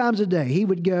 3 times a day, he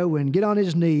would go and get on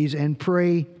his knees and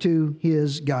pray to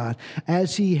his God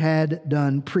as he had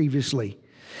done previously.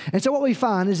 And so what we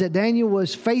find is that Daniel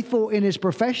was faithful in his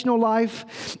professional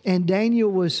life, and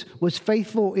Daniel was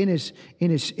faithful in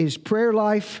his prayer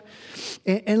life.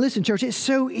 And listen, church, it's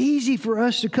so easy for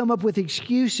us to come up with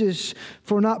excuses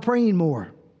for not praying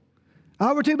more.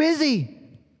 Oh, we're too busy.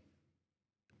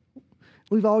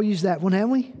 We've all used that one,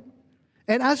 haven't we?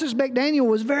 And I suspect Daniel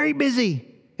was very busy.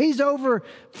 He's over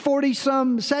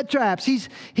 40-some satraps.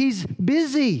 He's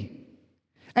busy.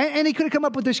 And he could have come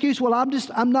up with the excuse, well,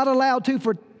 I'm not allowed to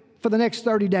for the next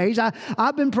 30 days.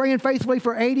 I've been praying faithfully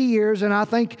for 80 years, and I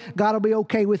think God will be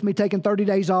okay with me taking 30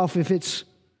 days off if it's...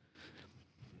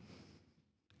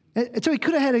 And so he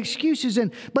could have had excuses.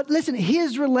 But listen,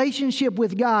 his relationship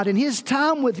with God and his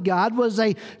time with God was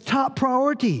a top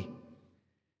priority.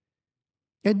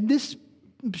 And this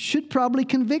should probably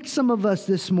convict some of us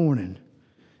this morning.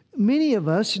 Many of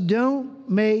us don't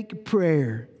make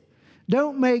prayer,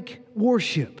 don't make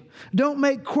worship, don't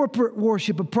make corporate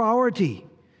worship a priority.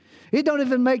 It don't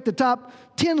even make the top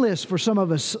 10 list for some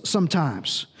of us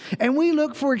sometimes. And we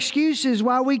look for excuses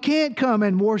why we can't come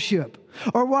and worship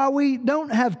or why we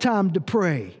don't have time to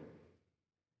pray.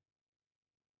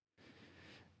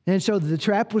 And so the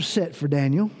trap was set for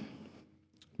Daniel.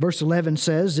 Verse 11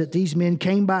 says that these men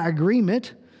came by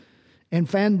agreement and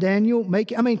found Daniel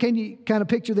can you kind of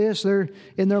picture this? They're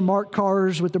in their marked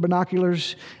cars with their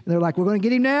binoculars, and they're like, we're going to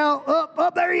get him now.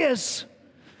 Oh, there he is.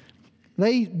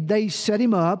 They set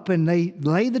him up, and they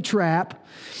lay the trap,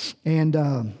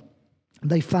 and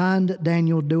they find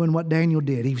Daniel doing what Daniel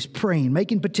did. He was praying,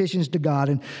 making petitions to God.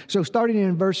 And so starting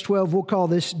in verse 12, we'll call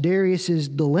this Darius's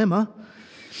dilemma.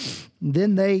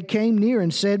 Then they came near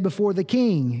and said before the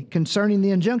king concerning the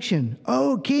injunction,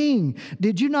 O king,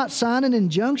 did you not sign an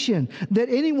injunction that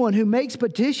anyone who makes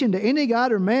petition to any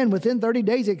god or man within 30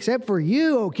 days except for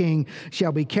you, O king,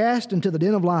 shall be cast into the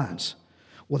den of lions?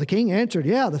 Well, the king answered,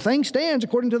 yeah, the thing stands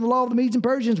according to the law of the Medes and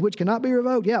Persians, which cannot be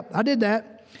revoked. Yeah, I did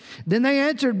that. Then they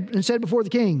answered and said before the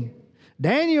king,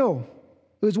 Daniel,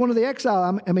 who is one of the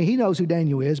exiles. I mean, he knows who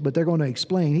Daniel is, but they're going to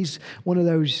explain. He's one of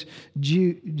those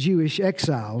Jewish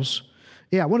exiles.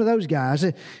 Yeah, one of those guys.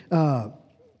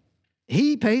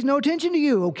 He pays no attention to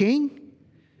you, O king,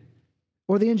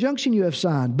 or the injunction you have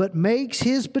signed, but makes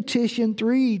his petition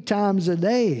 3 times a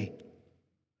day.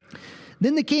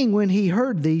 Then the king, when he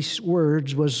heard these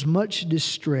words, was much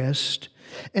distressed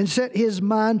and set his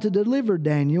mind to deliver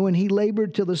Daniel, and he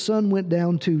labored till the sun went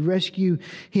down to rescue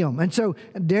him. And so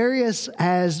Darius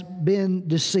has been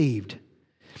deceived.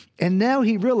 And now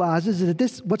he realizes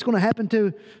that what's going to happen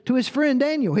to his friend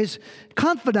Daniel, his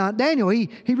confidant Daniel. He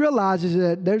realizes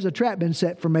that there's a trap been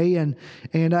set for me, and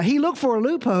he looked for a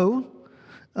loophole,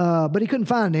 but he couldn't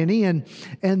find any. And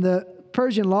the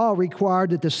Persian law required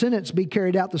that the sentence be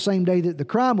carried out the same day that the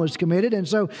crime was committed. And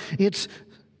so it's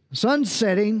sun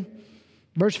setting,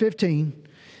 verse 15.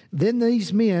 Then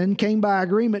these men came by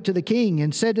agreement to the king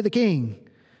and said to the king,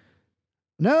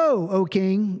 Know, O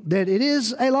king, that it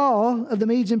is a law of the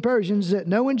Medes and Persians that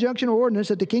no injunction or ordinance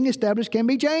that the king established can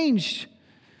be changed.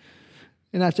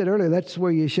 And I said earlier, that's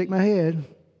where you shake my head.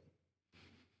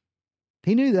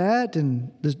 He knew that,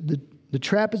 and the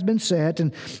trap has been set.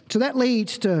 And so that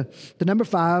leads to the number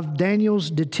 5,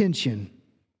 Daniel's detention.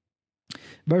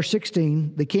 Verse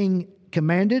 16, the king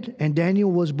commanded, and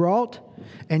Daniel was brought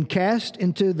and cast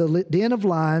into the den of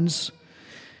lions.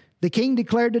 The king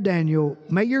declared to Daniel,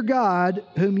 May your God,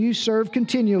 whom you serve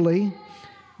continually,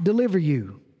 deliver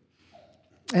you.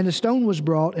 And a stone was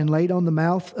brought and laid on the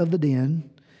mouth of the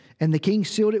den, and the king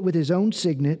sealed it with his own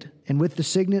signet and with the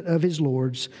signet of his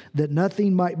lords, that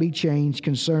nothing might be changed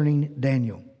concerning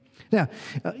Daniel. Now,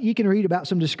 you can read about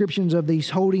some descriptions of these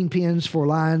holding pens for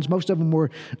lions. Most of them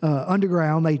were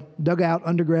underground. They dug out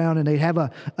underground, and they'd have an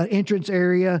entrance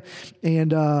area,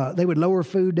 and they would lower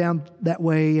food down that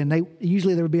way. And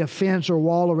usually there would be a fence or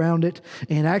wall around it,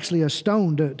 and actually a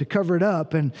stone to cover it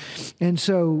up. And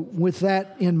so with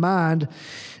that in mind,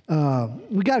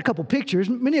 we got a couple pictures.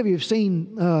 Many of you have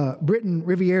seen Britton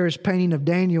Riviera's painting of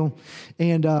Daniel,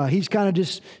 and he's kind of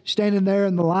just standing there,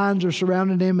 and the lions are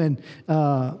surrounding him, and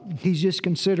he's just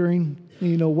considering,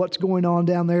 what's going on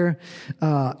down there.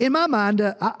 In my mind,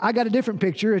 I got a different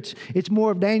picture. It's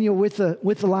more of Daniel with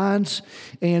the lions,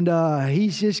 and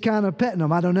he's just kind of petting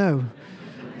them. I don't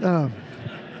know.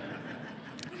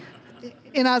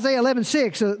 In Isaiah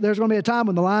 11:6, there's going to be a time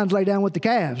when the lions lay down with the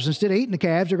calves. Instead of eating the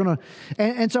calves, they're going to...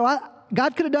 And so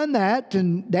God could have done that,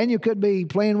 and Daniel could be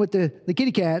playing with the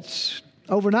kitty cats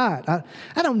overnight. I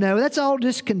don't know. That's all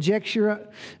just conjecture.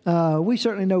 We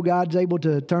certainly know God's able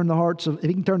to turn the hearts of... If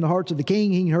he can turn the hearts of the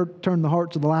king, he can turn the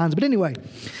hearts of the lions. But anyway,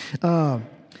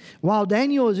 while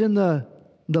Daniel is in the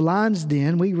lion's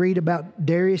den, we read about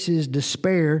Darius's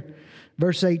despair.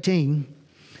 Verse 18...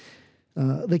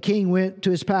 the king went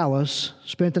to his palace,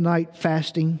 spent the night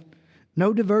fasting.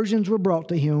 No diversions were brought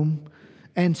to him,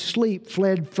 and sleep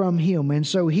fled from him. And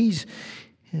so he's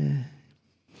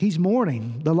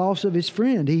mourning the loss of his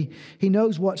friend. He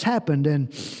knows what's happened.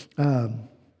 And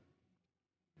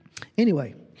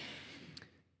anyway,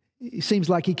 it seems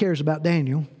like he cares about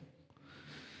Daniel.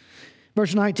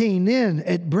 Verse 19, Then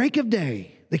at break of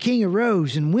day, the king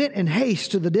arose and went in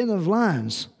haste to the den of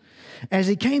lions. As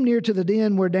he came near to the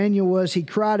den where Daniel was, he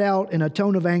cried out in a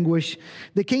tone of anguish.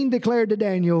 The king declared to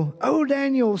Daniel, "O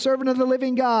Daniel, servant of the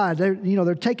living God." They're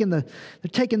taking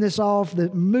this off,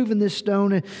 they're moving this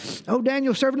stone. "O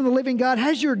Daniel, servant of the living God,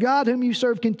 has your God, whom you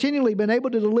serve continually, been able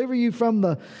to deliver you from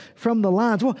the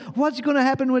lions?" Well, what's going to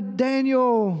happen with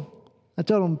Daniel? I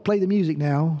told him, play the music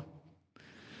now.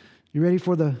 You ready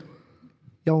for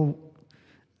y'all?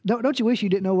 Don't you wish you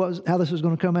didn't know how this was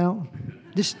going to come out?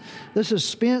 The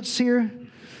suspense here.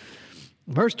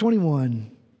 Verse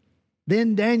 21.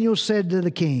 Then Daniel said to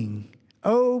the king,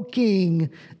 "O king,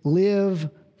 live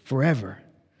forever."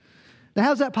 Now,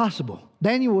 how's that possible?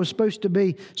 Daniel was supposed to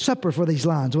be supper for these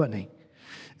lions, wasn't he?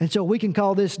 And so we can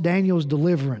call this Daniel's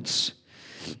deliverance.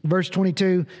 Verse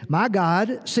 22. My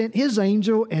God sent his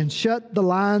angel and shut the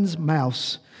lions'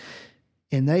 mouths,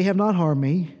 and they have not harmed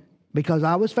me, because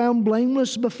I was found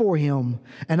blameless before him,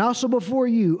 and also before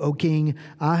you, O king,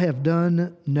 I have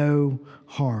done no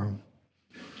harm.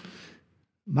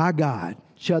 My God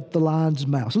shut the lion's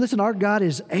mouth. So listen, our God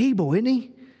is able, isn't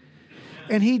he?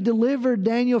 And he delivered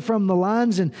Daniel from the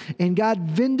lions, and God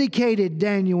vindicated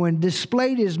Daniel and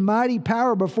displayed his mighty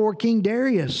power before King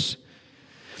Darius.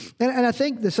 And I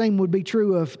think the same would be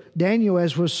true of Daniel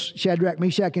as was Shadrach,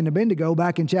 Meshach, and Abednego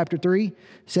back in chapter 3,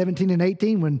 17 and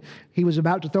 18, when he was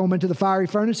about to throw them into the fiery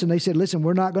furnace. And they said, listen,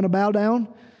 we're not going to bow down.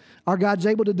 Our God's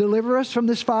able to deliver us from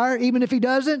this fire. Even if he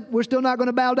doesn't, we're still not going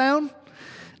to bow down.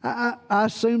 I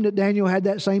assume that Daniel had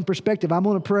that same perspective. I'm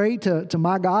going to pray to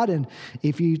my God, and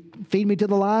if you feed me to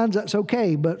the lions, that's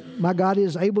okay. But my God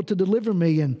is able to deliver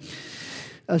me. And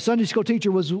a Sunday school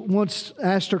teacher was once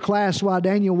asked her class why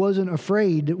Daniel wasn't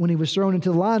afraid when he was thrown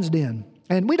into the lion's den.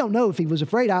 And we don't know if he was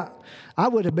afraid. I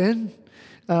would have been.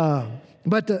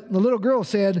 But the little girl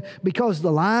said, because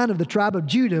the Lion of the tribe of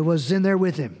Judah was in there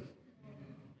with him.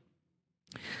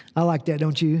 I like that,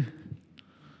 don't you?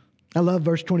 I love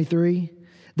verse 23.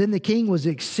 Then the king was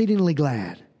exceedingly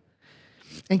glad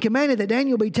and commanded that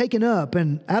Daniel be taken up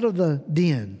and out of the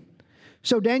den.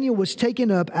 So Daniel was taken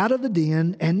up out of the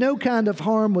den, and no kind of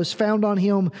harm was found on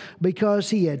him because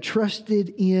he had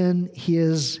trusted in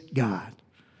his God.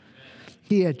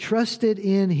 He had trusted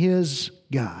in his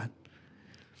God.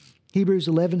 Hebrews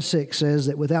 11:6 says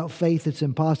that without faith it's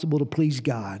impossible to please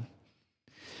God.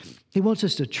 He wants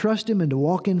us to trust Him and to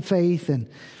walk in faith. And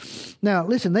now,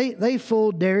 listen, they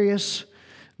fooled Darius,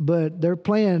 but their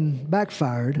plan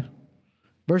backfired.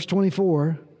 Verse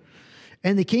 24,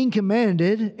 and the king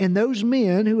commanded, and those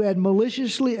men who had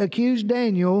maliciously accused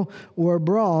Daniel were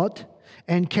brought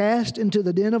and cast into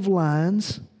the den of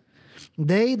lions,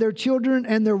 they, their children,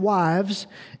 and their wives,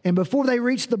 and before they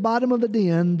reached the bottom of the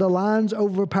den, the lions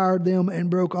overpowered them and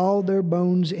broke all their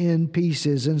bones in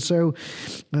pieces. And so,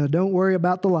 don't worry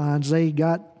about the lions. They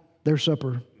got their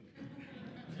supper.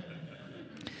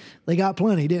 They got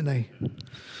plenty, didn't they?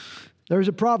 There's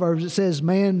a proverb that says,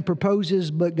 man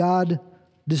proposes, but God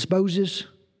disposes.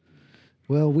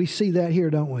 Well, we see that here,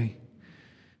 don't we?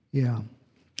 Yeah.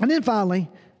 And then finally,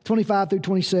 25 through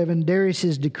 27,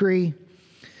 Darius' decree.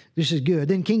 This is good.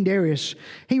 Then King Darius,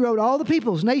 he wrote all the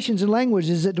peoples, nations, and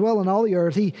languages that dwell on all the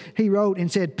earth. He wrote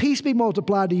and said, peace be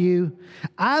multiplied to you.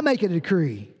 I make a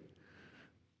decree.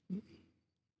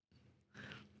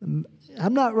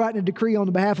 I'm not writing a decree on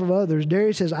the behalf of others.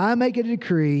 Darius says, I make a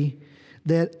decree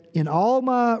that in all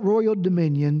my royal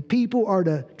dominion, people are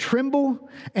to tremble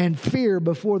and fear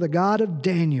before the God of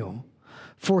Daniel,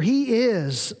 for he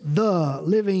is the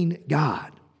living God.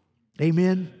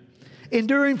 Amen.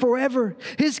 Enduring forever.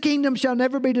 His kingdom shall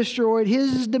never be destroyed.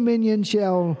 His dominion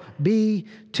shall be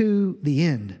to the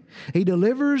end. He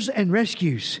delivers and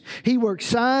rescues. He works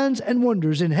signs and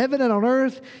wonders in heaven and on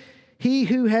earth. He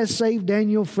who has saved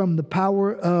Daniel from the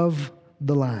power of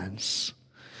the lions.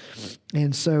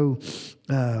 And so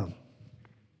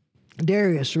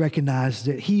Darius recognized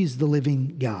that he's the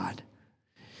living God.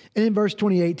 And in verse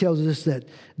 28 tells us that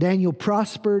Daniel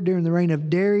prospered during the reign of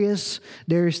Darius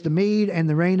the Mede, and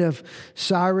the reign of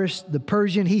Cyrus the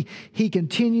Persian. He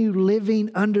continued living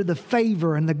under the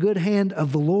favor and the good hand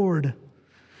of the Lord.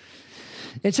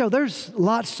 And so there's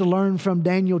lots to learn from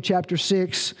Daniel chapter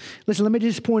 6. Listen, let me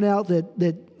just point out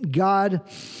that God,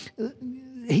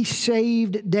 He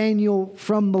saved Daniel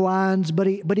from the lions, but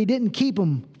he didn't keep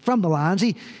him from the lions.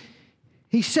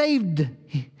 He saved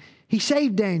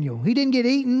Daniel. He didn't get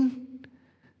eaten,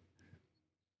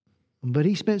 but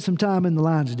he spent some time in the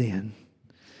lion's den.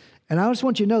 And I just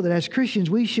want you to know that as Christians,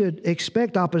 we should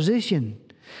expect opposition.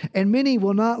 And many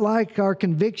will not like our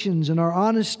convictions and our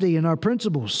honesty and our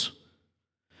principles.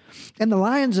 And the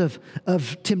lions of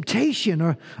temptation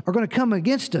are going to come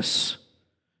against us.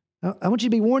 I want you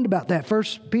to be warned about that. 1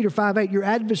 Peter 5:8, your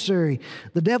adversary,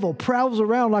 the devil, prowls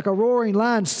around like a roaring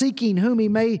lion seeking whom he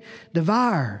may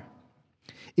devour.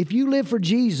 If you live for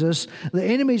Jesus, the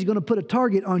enemy is going to put a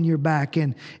target on your back,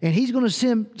 and he's going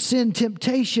to send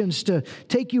temptations to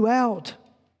take you out.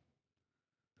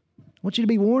 I want you to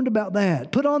be warned about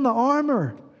that. Put on the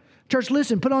armor. Church,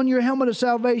 listen, put on your helmet of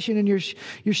salvation and your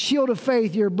shield of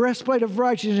faith, your breastplate of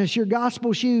righteousness, your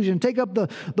gospel shoes, and take up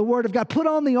the word of God. Put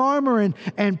on the armor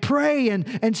and pray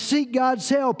and seek God's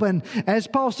help. And as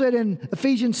Paul said in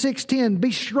Ephesians 6:10,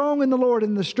 be strong in the Lord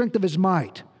and the strength of His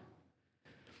might.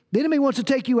 The enemy wants to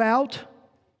take you out,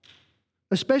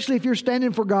 especially if you're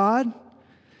standing for God.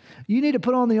 You need to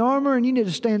put on the armor and you need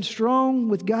to stand strong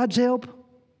with God's help.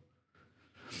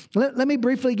 Let me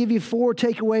briefly give you 4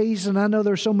 takeaways, and I know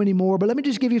there's so many more, but let me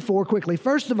just give you 4 quickly.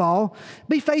 First of all,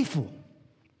 be faithful.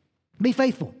 Be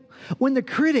faithful. When the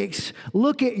critics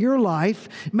look at your life,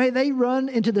 may they run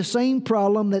into the same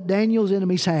problem that Daniel's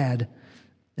enemies had.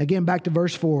 Again, back to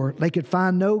verse 4. They could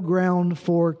find no ground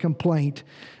for complaint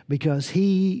because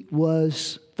he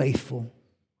was faithful.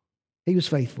 He was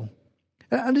faithful.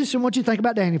 I just want you to think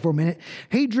about Daniel for a minute.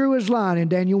 He drew his line in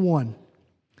Daniel 1.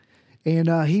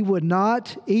 And he would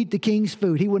not eat the king's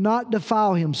food. He would not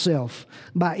defile himself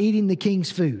by eating the king's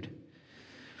food.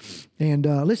 And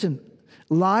listen,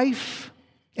 life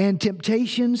and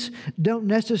temptations don't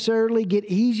necessarily get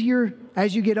easier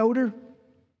as you get older.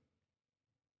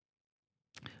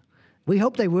 We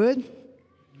hope they would.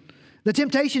 The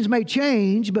temptations may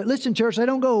change, but listen, church, they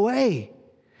don't go away.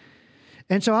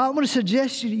 And so I want to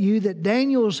suggest to you that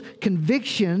Daniel's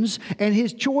convictions and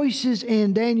his choices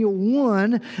in Daniel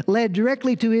 1 led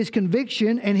directly to his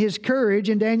conviction and his courage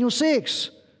in Daniel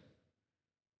 6.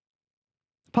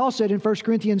 Paul said in 1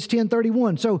 Corinthians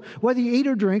 10:31, so whether you eat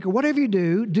or drink or whatever you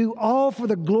do, do all for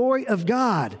the glory of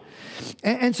God.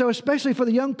 And so especially for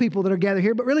the young people that are gathered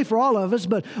here, but really for all of us,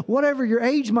 but whatever your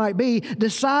age might be,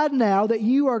 decide now that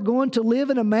you are going to live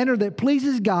in a manner that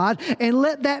pleases God, and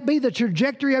let that be the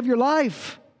trajectory of your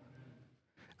life.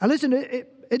 Now listen,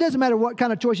 it doesn't matter what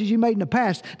kind of choices you made in the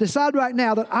past. Decide right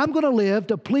now that I'm going to live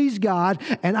to please God,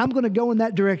 and I'm going to go in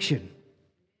that direction.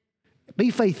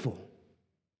 Be faithful.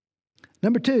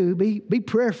 Number 2, be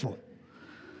prayerful.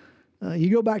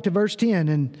 You go back to verse 10,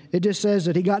 and it just says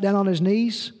that he got down on his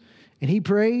knees, and he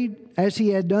prayed as he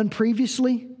had done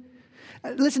previously.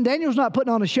 Listen, Daniel's not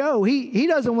putting on a show. He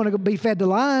doesn't want to be fed to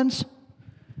lions.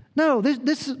 No,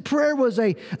 this prayer was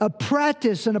a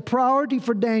practice and a priority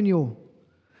for Daniel.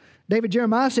 David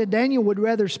Jeremiah said Daniel would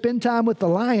rather spend time with the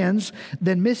lions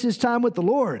than miss his time with the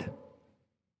Lord.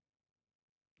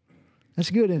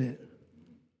 That's good, isn't it?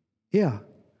 Yeah.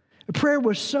 Prayer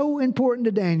was so important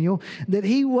to Daniel that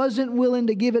he wasn't willing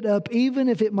to give it up even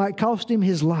if it might cost him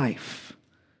his life.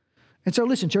 And so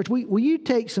listen, church, will you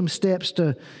take some steps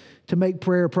to make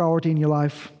prayer a priority in your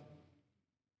life?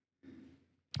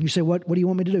 You say, what do you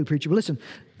want me to do, preacher? Well, listen,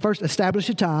 first establish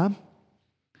a time.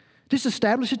 Just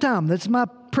establish a time. That's my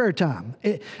prayer time.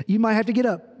 You might have to get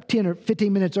up 10 or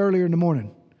 15 minutes earlier in the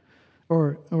morning.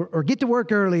 Or get to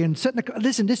work early and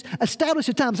listen, just establish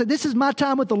a time. Say, this is my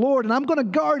time with the Lord, and I'm going to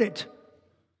guard it.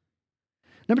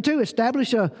 Number 2,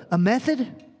 establish a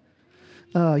method.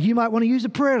 You might want to use a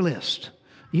prayer list.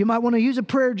 You might want to use a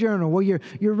prayer journal where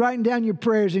you're writing down your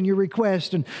prayers and your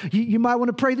requests, and you might want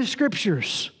to pray the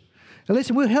scriptures. Now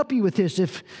listen, we'll help you with this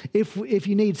if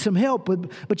you need some help,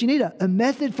 but you need a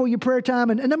method for your prayer time.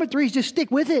 And number 3 is just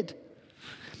stick with it.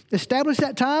 Establish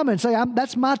that time and say,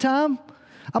 that's my time.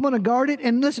 I'm going to guard it.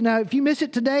 And listen, now, if you miss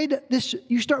it today,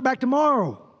 you start back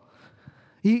tomorrow.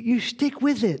 You stick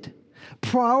with it.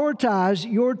 Prioritize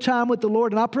your time with the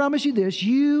Lord. And I promise you this,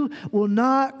 you will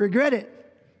not regret it.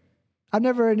 I've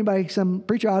never heard anybody, some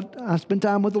preacher, I spent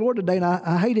time with the Lord today and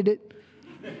I hated it.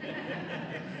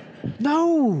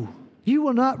 No, you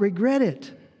will not regret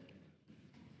it.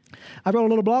 I wrote a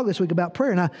little blog this week about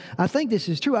prayer, and I think this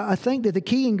is true. I think that the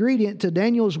key ingredient to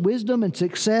Daniel's wisdom and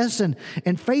success and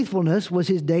faithfulness was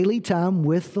his daily time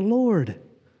with the Lord.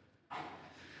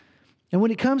 And when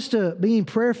it comes to being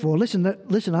prayerful, listen,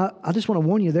 I just want to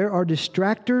warn you, there are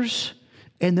distractors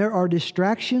and there are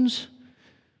distractions.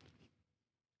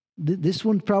 This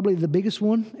one's probably the biggest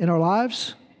one in our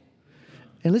lives.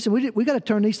 And listen, we got to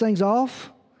turn these things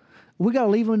off. We got to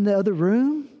leave them in the other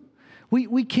room.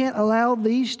 We can't allow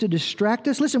these to distract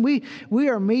us. Listen, we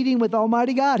are meeting with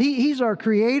Almighty God. He's our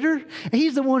creator.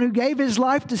 He's the one who gave his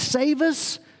life to save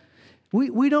us.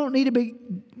 We don't need to be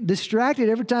distracted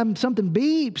every time something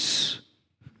beeps.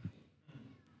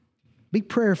 Be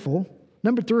prayerful.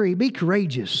 Number 3, be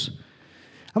courageous.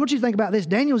 I want you to think about this.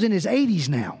 Daniel's in his 80s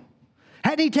now.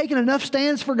 Hadn't he taken enough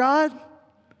stands for God?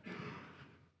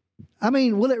 I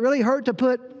mean, will it really hurt to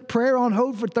put prayer on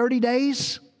hold for 30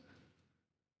 days?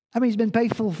 I mean, he's been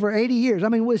faithful for 80 years. I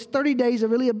mean, was 30 days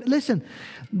listen,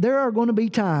 there are going to be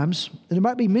times, and there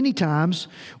might be many times,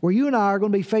 where you and I are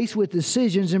going to be faced with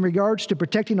decisions in regards to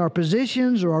protecting our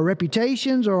positions or our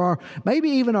reputations or maybe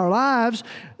even our lives.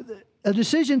 A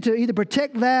decision to either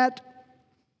protect that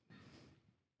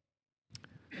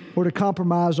or to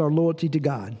compromise our loyalty to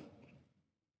God.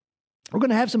 We're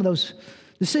going to have some of those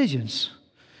decisions.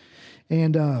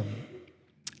 And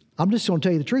I'm just going to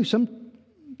tell you the truth.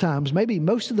 Sometimes, maybe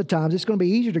most of the times, it's going to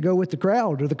be easier to go with the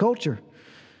crowd or the culture.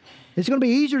 It's going to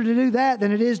be easier to do that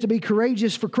than it is to be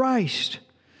courageous for Christ.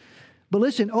 But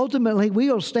listen, ultimately, we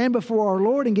will stand before our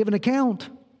Lord and give an account.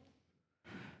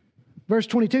 Verse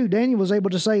 22, Daniel was able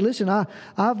to say, listen,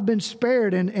 I've been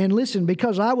spared, and listen,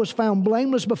 because I was found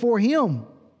blameless before him.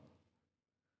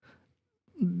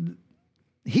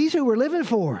 He's who we're living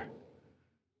for.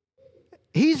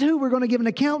 He's who we're going to give an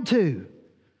account to.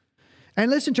 And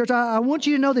listen, church, I want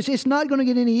you to know this. It's not going to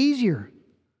get any easier.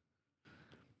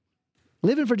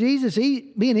 Living for Jesus,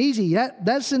 being easy,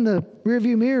 that's in the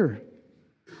rearview mirror.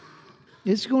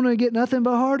 It's going to get nothing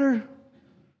but harder.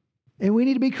 And we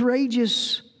need to be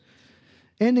courageous.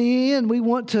 In the end, we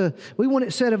want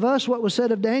it said of us what was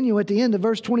said of Daniel at the end of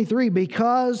verse 23,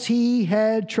 because he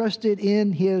had trusted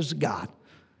in his God.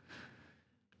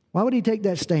 Why would he take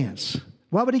that stance?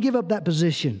 Why would he give up that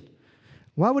position?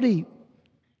 Why would he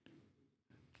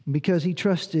because he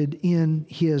trusted in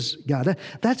his God.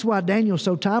 That's why Daniel's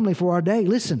so timely for our day.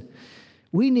 Listen,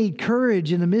 we need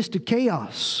courage in the midst of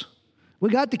chaos. We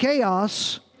got the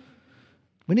chaos.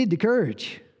 We need the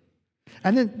courage.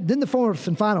 And then the fourth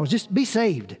and final is just be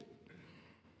saved.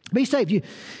 Be saved. You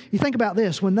think about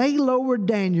this. When they lowered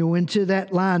Daniel into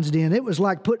that lion's den, it was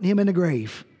like putting him in a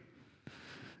grave.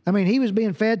 I mean, he was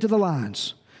being fed to the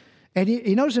lions. And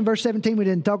you notice in verse 17, we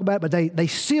didn't talk about it, but they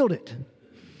sealed it.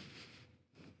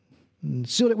 And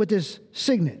sealed it with this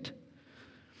signet.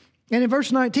 And in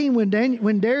verse 19,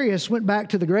 when Darius went back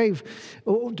to the grave,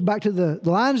 back to the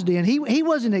lion's den, he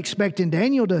wasn't expecting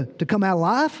Daniel to come out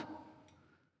alive.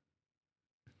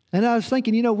 And I was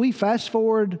thinking, we fast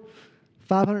forward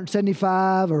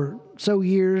 575 or so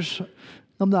years.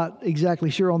 I'm not exactly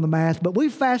sure on the math, but we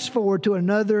fast forward to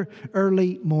another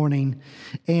early morning,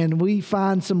 and we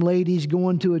find some ladies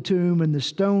going to a tomb, and the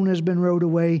stone has been rolled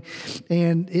away,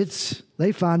 and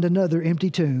they find another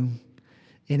empty tomb,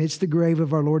 and it's the grave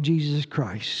of our Lord Jesus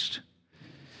Christ.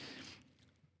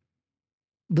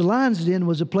 The lion's den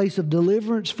was a place of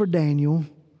deliverance for Daniel,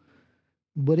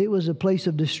 but it was a place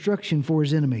of destruction for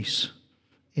his enemies.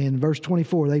 In verse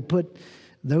 24, they put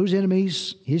those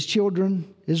enemies, his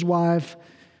children, his wife,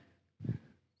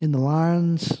 in the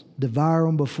lions, devour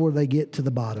them before they get to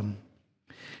the bottom.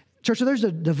 Church, so there's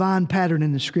a divine pattern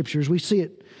in the Scriptures. We see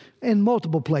it in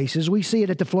multiple places. We see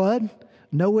it at the flood.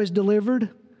 Noah is delivered.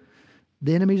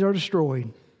 The enemies are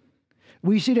destroyed.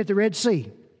 We see it at the Red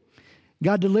Sea.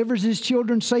 God delivers his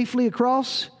children safely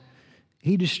across.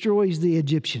 He destroys the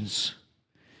Egyptians.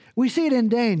 We see it in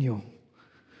Daniel.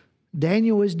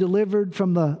 Daniel is delivered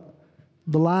from the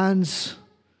lions,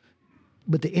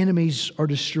 but the enemies are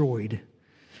destroyed.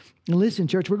 And listen,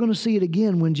 church, we're going to see it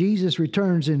again when Jesus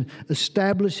returns and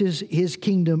establishes his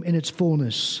kingdom in its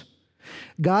fullness.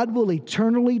 God will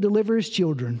eternally deliver his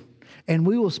children, and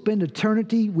we will spend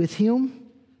eternity with him.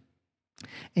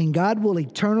 And God will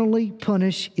eternally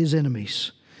punish his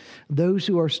enemies, those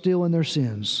who are still in their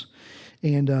sins.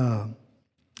 And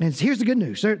here's the good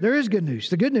news. There is good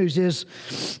news. The good news is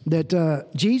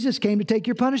that Jesus came to take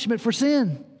your punishment for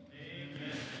sin.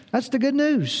 That's the good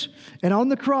news. And on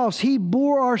the cross, he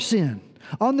bore our sin.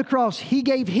 On the cross, he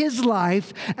gave his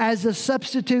life as a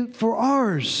substitute for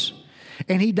ours.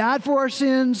 And he died for our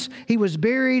sins. He was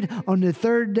buried. On the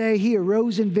third day, he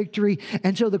arose in victory.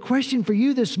 And so the question for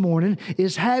you this morning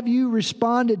is, have you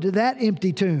responded to that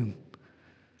empty tomb,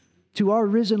 to our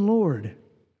risen Lord?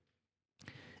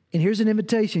 And here's an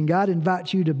invitation. God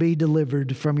invites you to be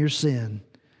delivered from your sin.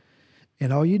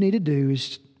 And all you need to do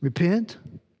is repent,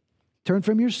 turn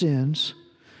from your sins,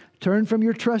 turn from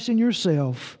your trust in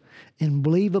yourself, and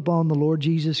believe upon the Lord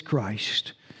Jesus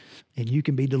Christ, and you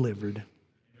can be delivered.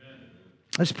 Amen.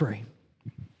 Let's pray.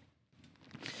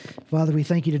 Father, we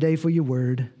thank you today for your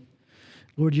word.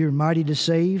 Lord, you're mighty to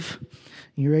save.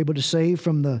 You're able to save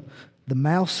from the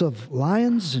mouths of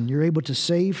lions, and you're able to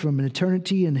save from an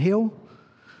eternity in hell.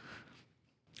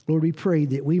 Lord, we pray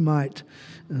that we might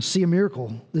see a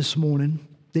miracle this morning,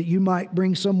 that you might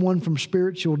bring someone from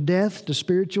spiritual death to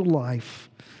spiritual life.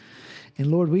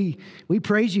 And Lord, we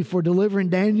praise you for delivering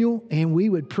Daniel, and we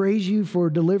would praise you for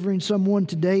delivering someone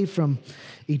today from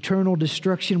eternal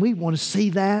destruction. We want to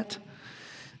see that.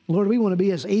 Lord, we want to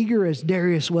be as eager as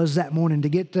Darius was that morning to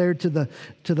get there to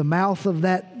the mouth of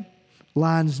that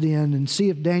lion's den and see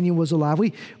if Daniel was alive.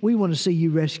 We want to see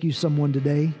you rescue someone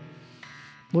today.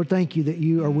 Lord, thank you that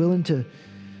you are willing to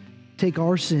take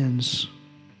our sins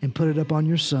and put it up on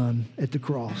your Son at the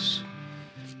cross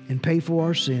and pay for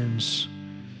our sins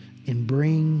and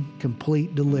bring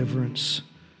complete deliverance.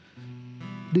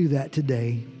 Do that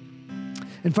today.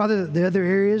 And Father, the other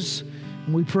areas,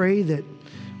 we pray that,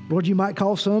 Lord, you might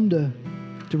call some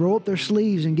to roll up their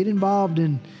sleeves and get involved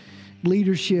in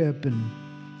leadership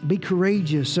and be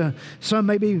courageous. Some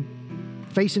may be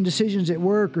facing decisions at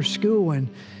work or school, and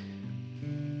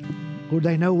Lord,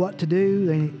 they know what to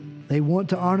do. They want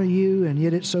to honor you, and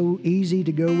yet it's so easy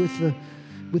to go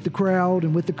with the crowd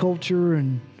and with the culture.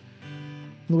 And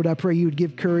Lord, I pray you would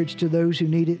give courage to those who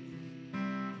need it.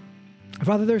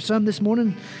 Father, there's some this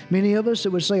morning, many of us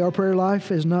that would say our prayer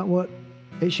life is not what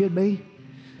it should be.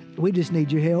 We just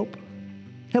need your help.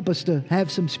 Help us to have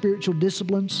some spiritual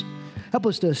disciplines. Help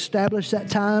us to establish that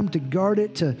time, to guard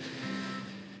it, to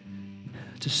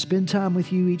spend time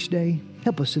with you each day.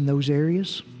 Help us in those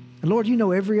areas. And Lord, you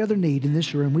know every other need in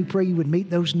this room. We pray you would meet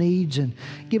those needs and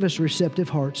give us receptive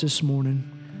hearts this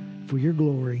morning for your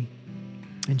glory.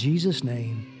 In Jesus'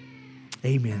 name,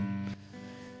 amen.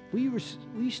 Will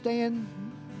you stand?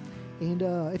 And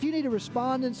if you need to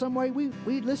respond in some way, we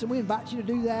invite you to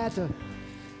do that.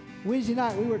 Wednesday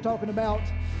night, we were talking about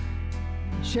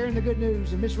sharing the good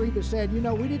news. And Miss Reba said, you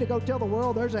know, we need to go tell the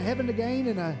world there's a heaven to gain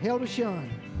and a hell to shun.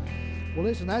 Well,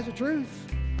 listen, that's the truth.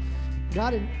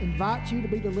 God invites you to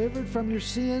be delivered from your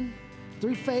sin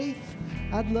through faith.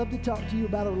 I'd love to talk to you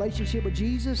about a relationship with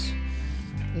Jesus.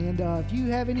 And if you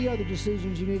have any other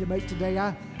decisions you need to make today,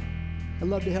 I'd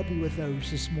love to help you with those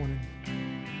this morning.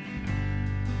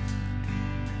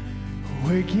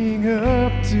 Waking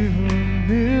up to a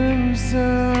new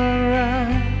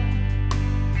sunrise,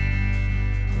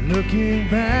 looking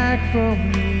back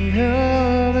from the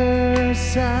other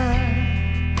side.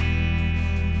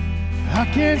 I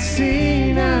can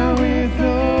see now with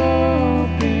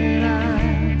open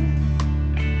eyes,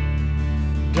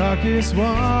 darkest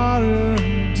water,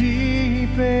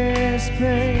 deepest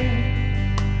pain.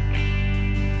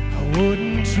 I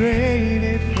wouldn't trade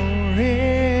it for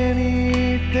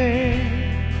anything.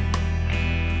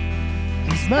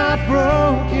 'Cause my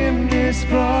brokenness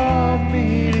brought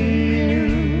me to you,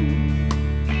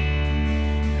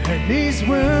 and these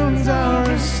wounds are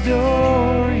a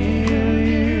story of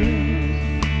you.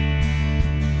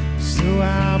 So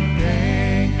I'm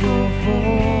thankful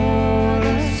for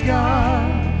the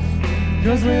scars,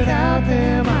 'cause without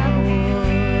them I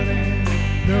wouldn't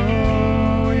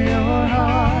know your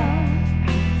heart.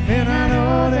 And I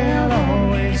know they'll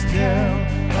always tell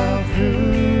of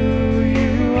who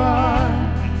you are.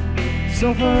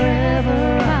 So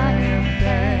forever I am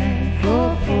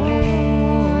thankful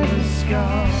for the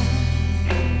scars.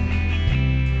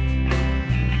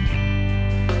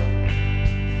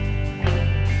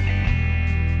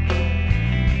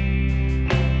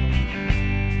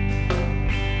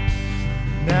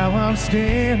 Now I'm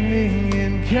standing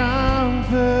in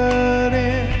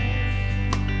confidence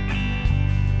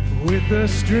with the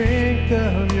strength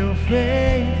of your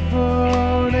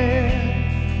faithfulness.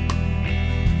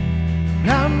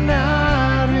 I'm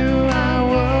not who I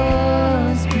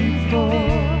was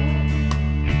before.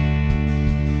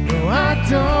 No, I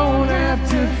don't have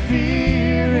to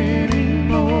fear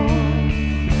anymore.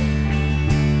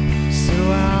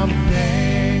 So I'm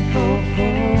thankful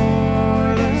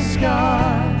for the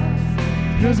scars,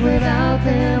 'cause without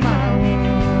them I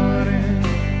wouldn't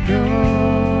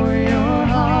know your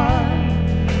heart.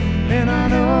 And I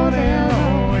know they'll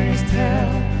always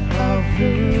tell of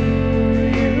who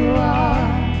you are.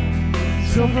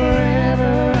 So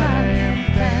forever I am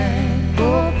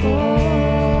thankful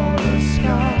for the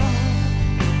scars.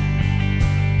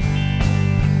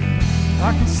 I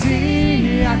can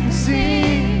see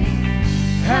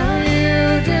how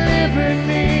you delivered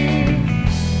me.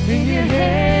 In your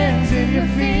hands, in your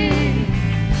feet,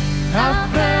 I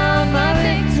found my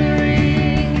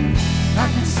victory. I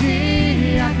can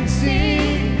see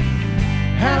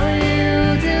how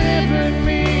you delivered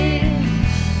me.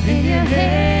 In your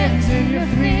hands, in your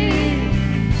feet,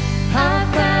 I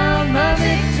found my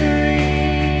victory.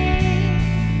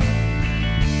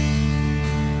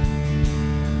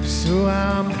 So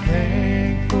I'm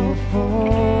thankful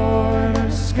for the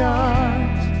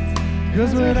scars,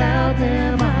 'cause without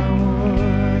them I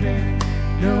wouldn't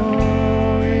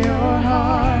know your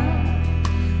heart.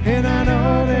 And I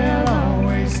know they'll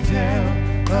always tell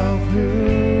of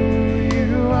who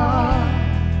you are.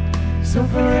 So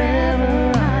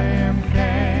forever I am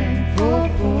thankful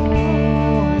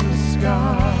for the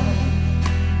scars.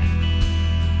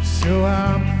 So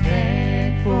I'm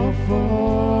thankful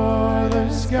for the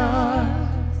scars,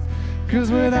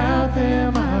 'cause without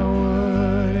them I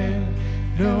wouldn't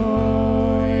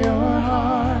know your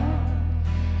heart.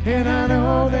 And I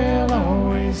know they'll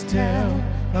always tell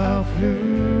of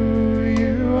who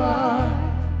you are.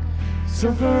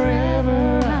 So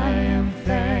forever I am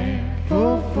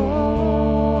thankful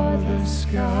for the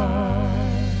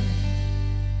scars.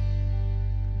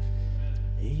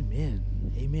 Amen.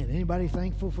 Amen. Anybody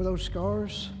thankful for those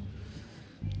scars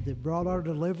that brought our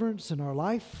deliverance in our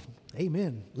life?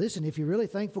 Amen. Listen, if you're really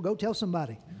thankful, go tell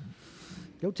somebody.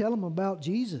 Go tell them about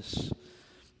Jesus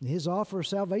and His offer of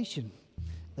salvation.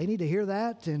 They need to hear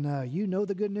that, and you know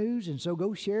the good news, and so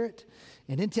go share it.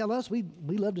 And then tell us. We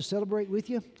love to celebrate with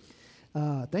you.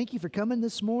 Thank you for coming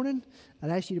this morning.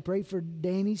 I'd ask you to pray for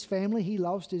Danny's family. He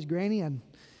lost his granny, and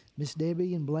Miss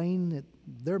Debbie and Blaine,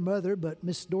 their mother, but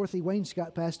Miss Dorothy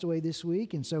Wainscott passed away this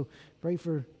week, and so pray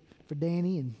for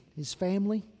Danny and his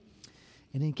family.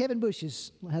 And then Kevin Bush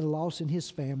has had a loss in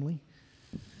his family,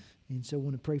 and so I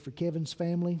want to pray for Kevin's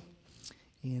family.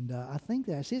 And I think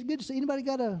that's it. Good to see. Anybody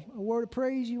got a word of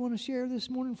praise you want to share this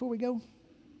morning before we go?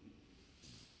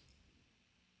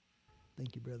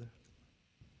 Thank you, brother.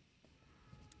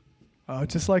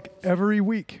 Just like every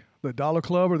week, the Dollar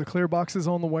Club or the clear boxes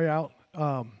on the way out.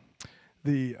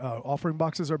 The offering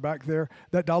boxes are back there.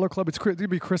 That Dollar Club, it's going to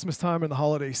be Christmas time and the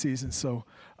holiday season, so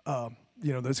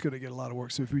that's going to get a lot of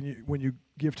work. So when you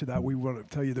give to that, we want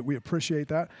to tell you that we appreciate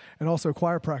that. And also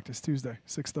choir practice Tuesday,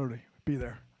 6:30. Be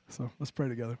there. So let's pray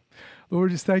together. Lord,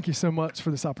 we just thank you so much for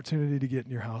this opportunity to get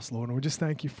in your house, Lord. And we just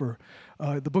thank you for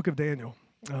the book of Daniel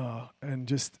and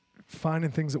just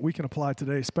finding things that we can apply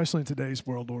today, especially in today's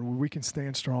world, Lord, where we can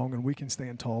stand strong and we can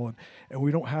stand tall, and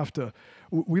we don't have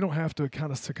to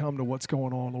kind of succumb to what's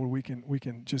going on, Lord. We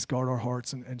can just guard our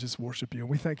hearts and just worship you. And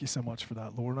we thank you so much for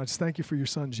that, Lord. And I just thank you for your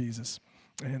son, Jesus.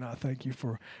 And I thank you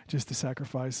for just the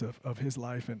sacrifice of his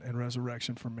life and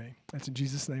resurrection for me. That's in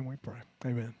Jesus' name we pray.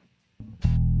 Amen.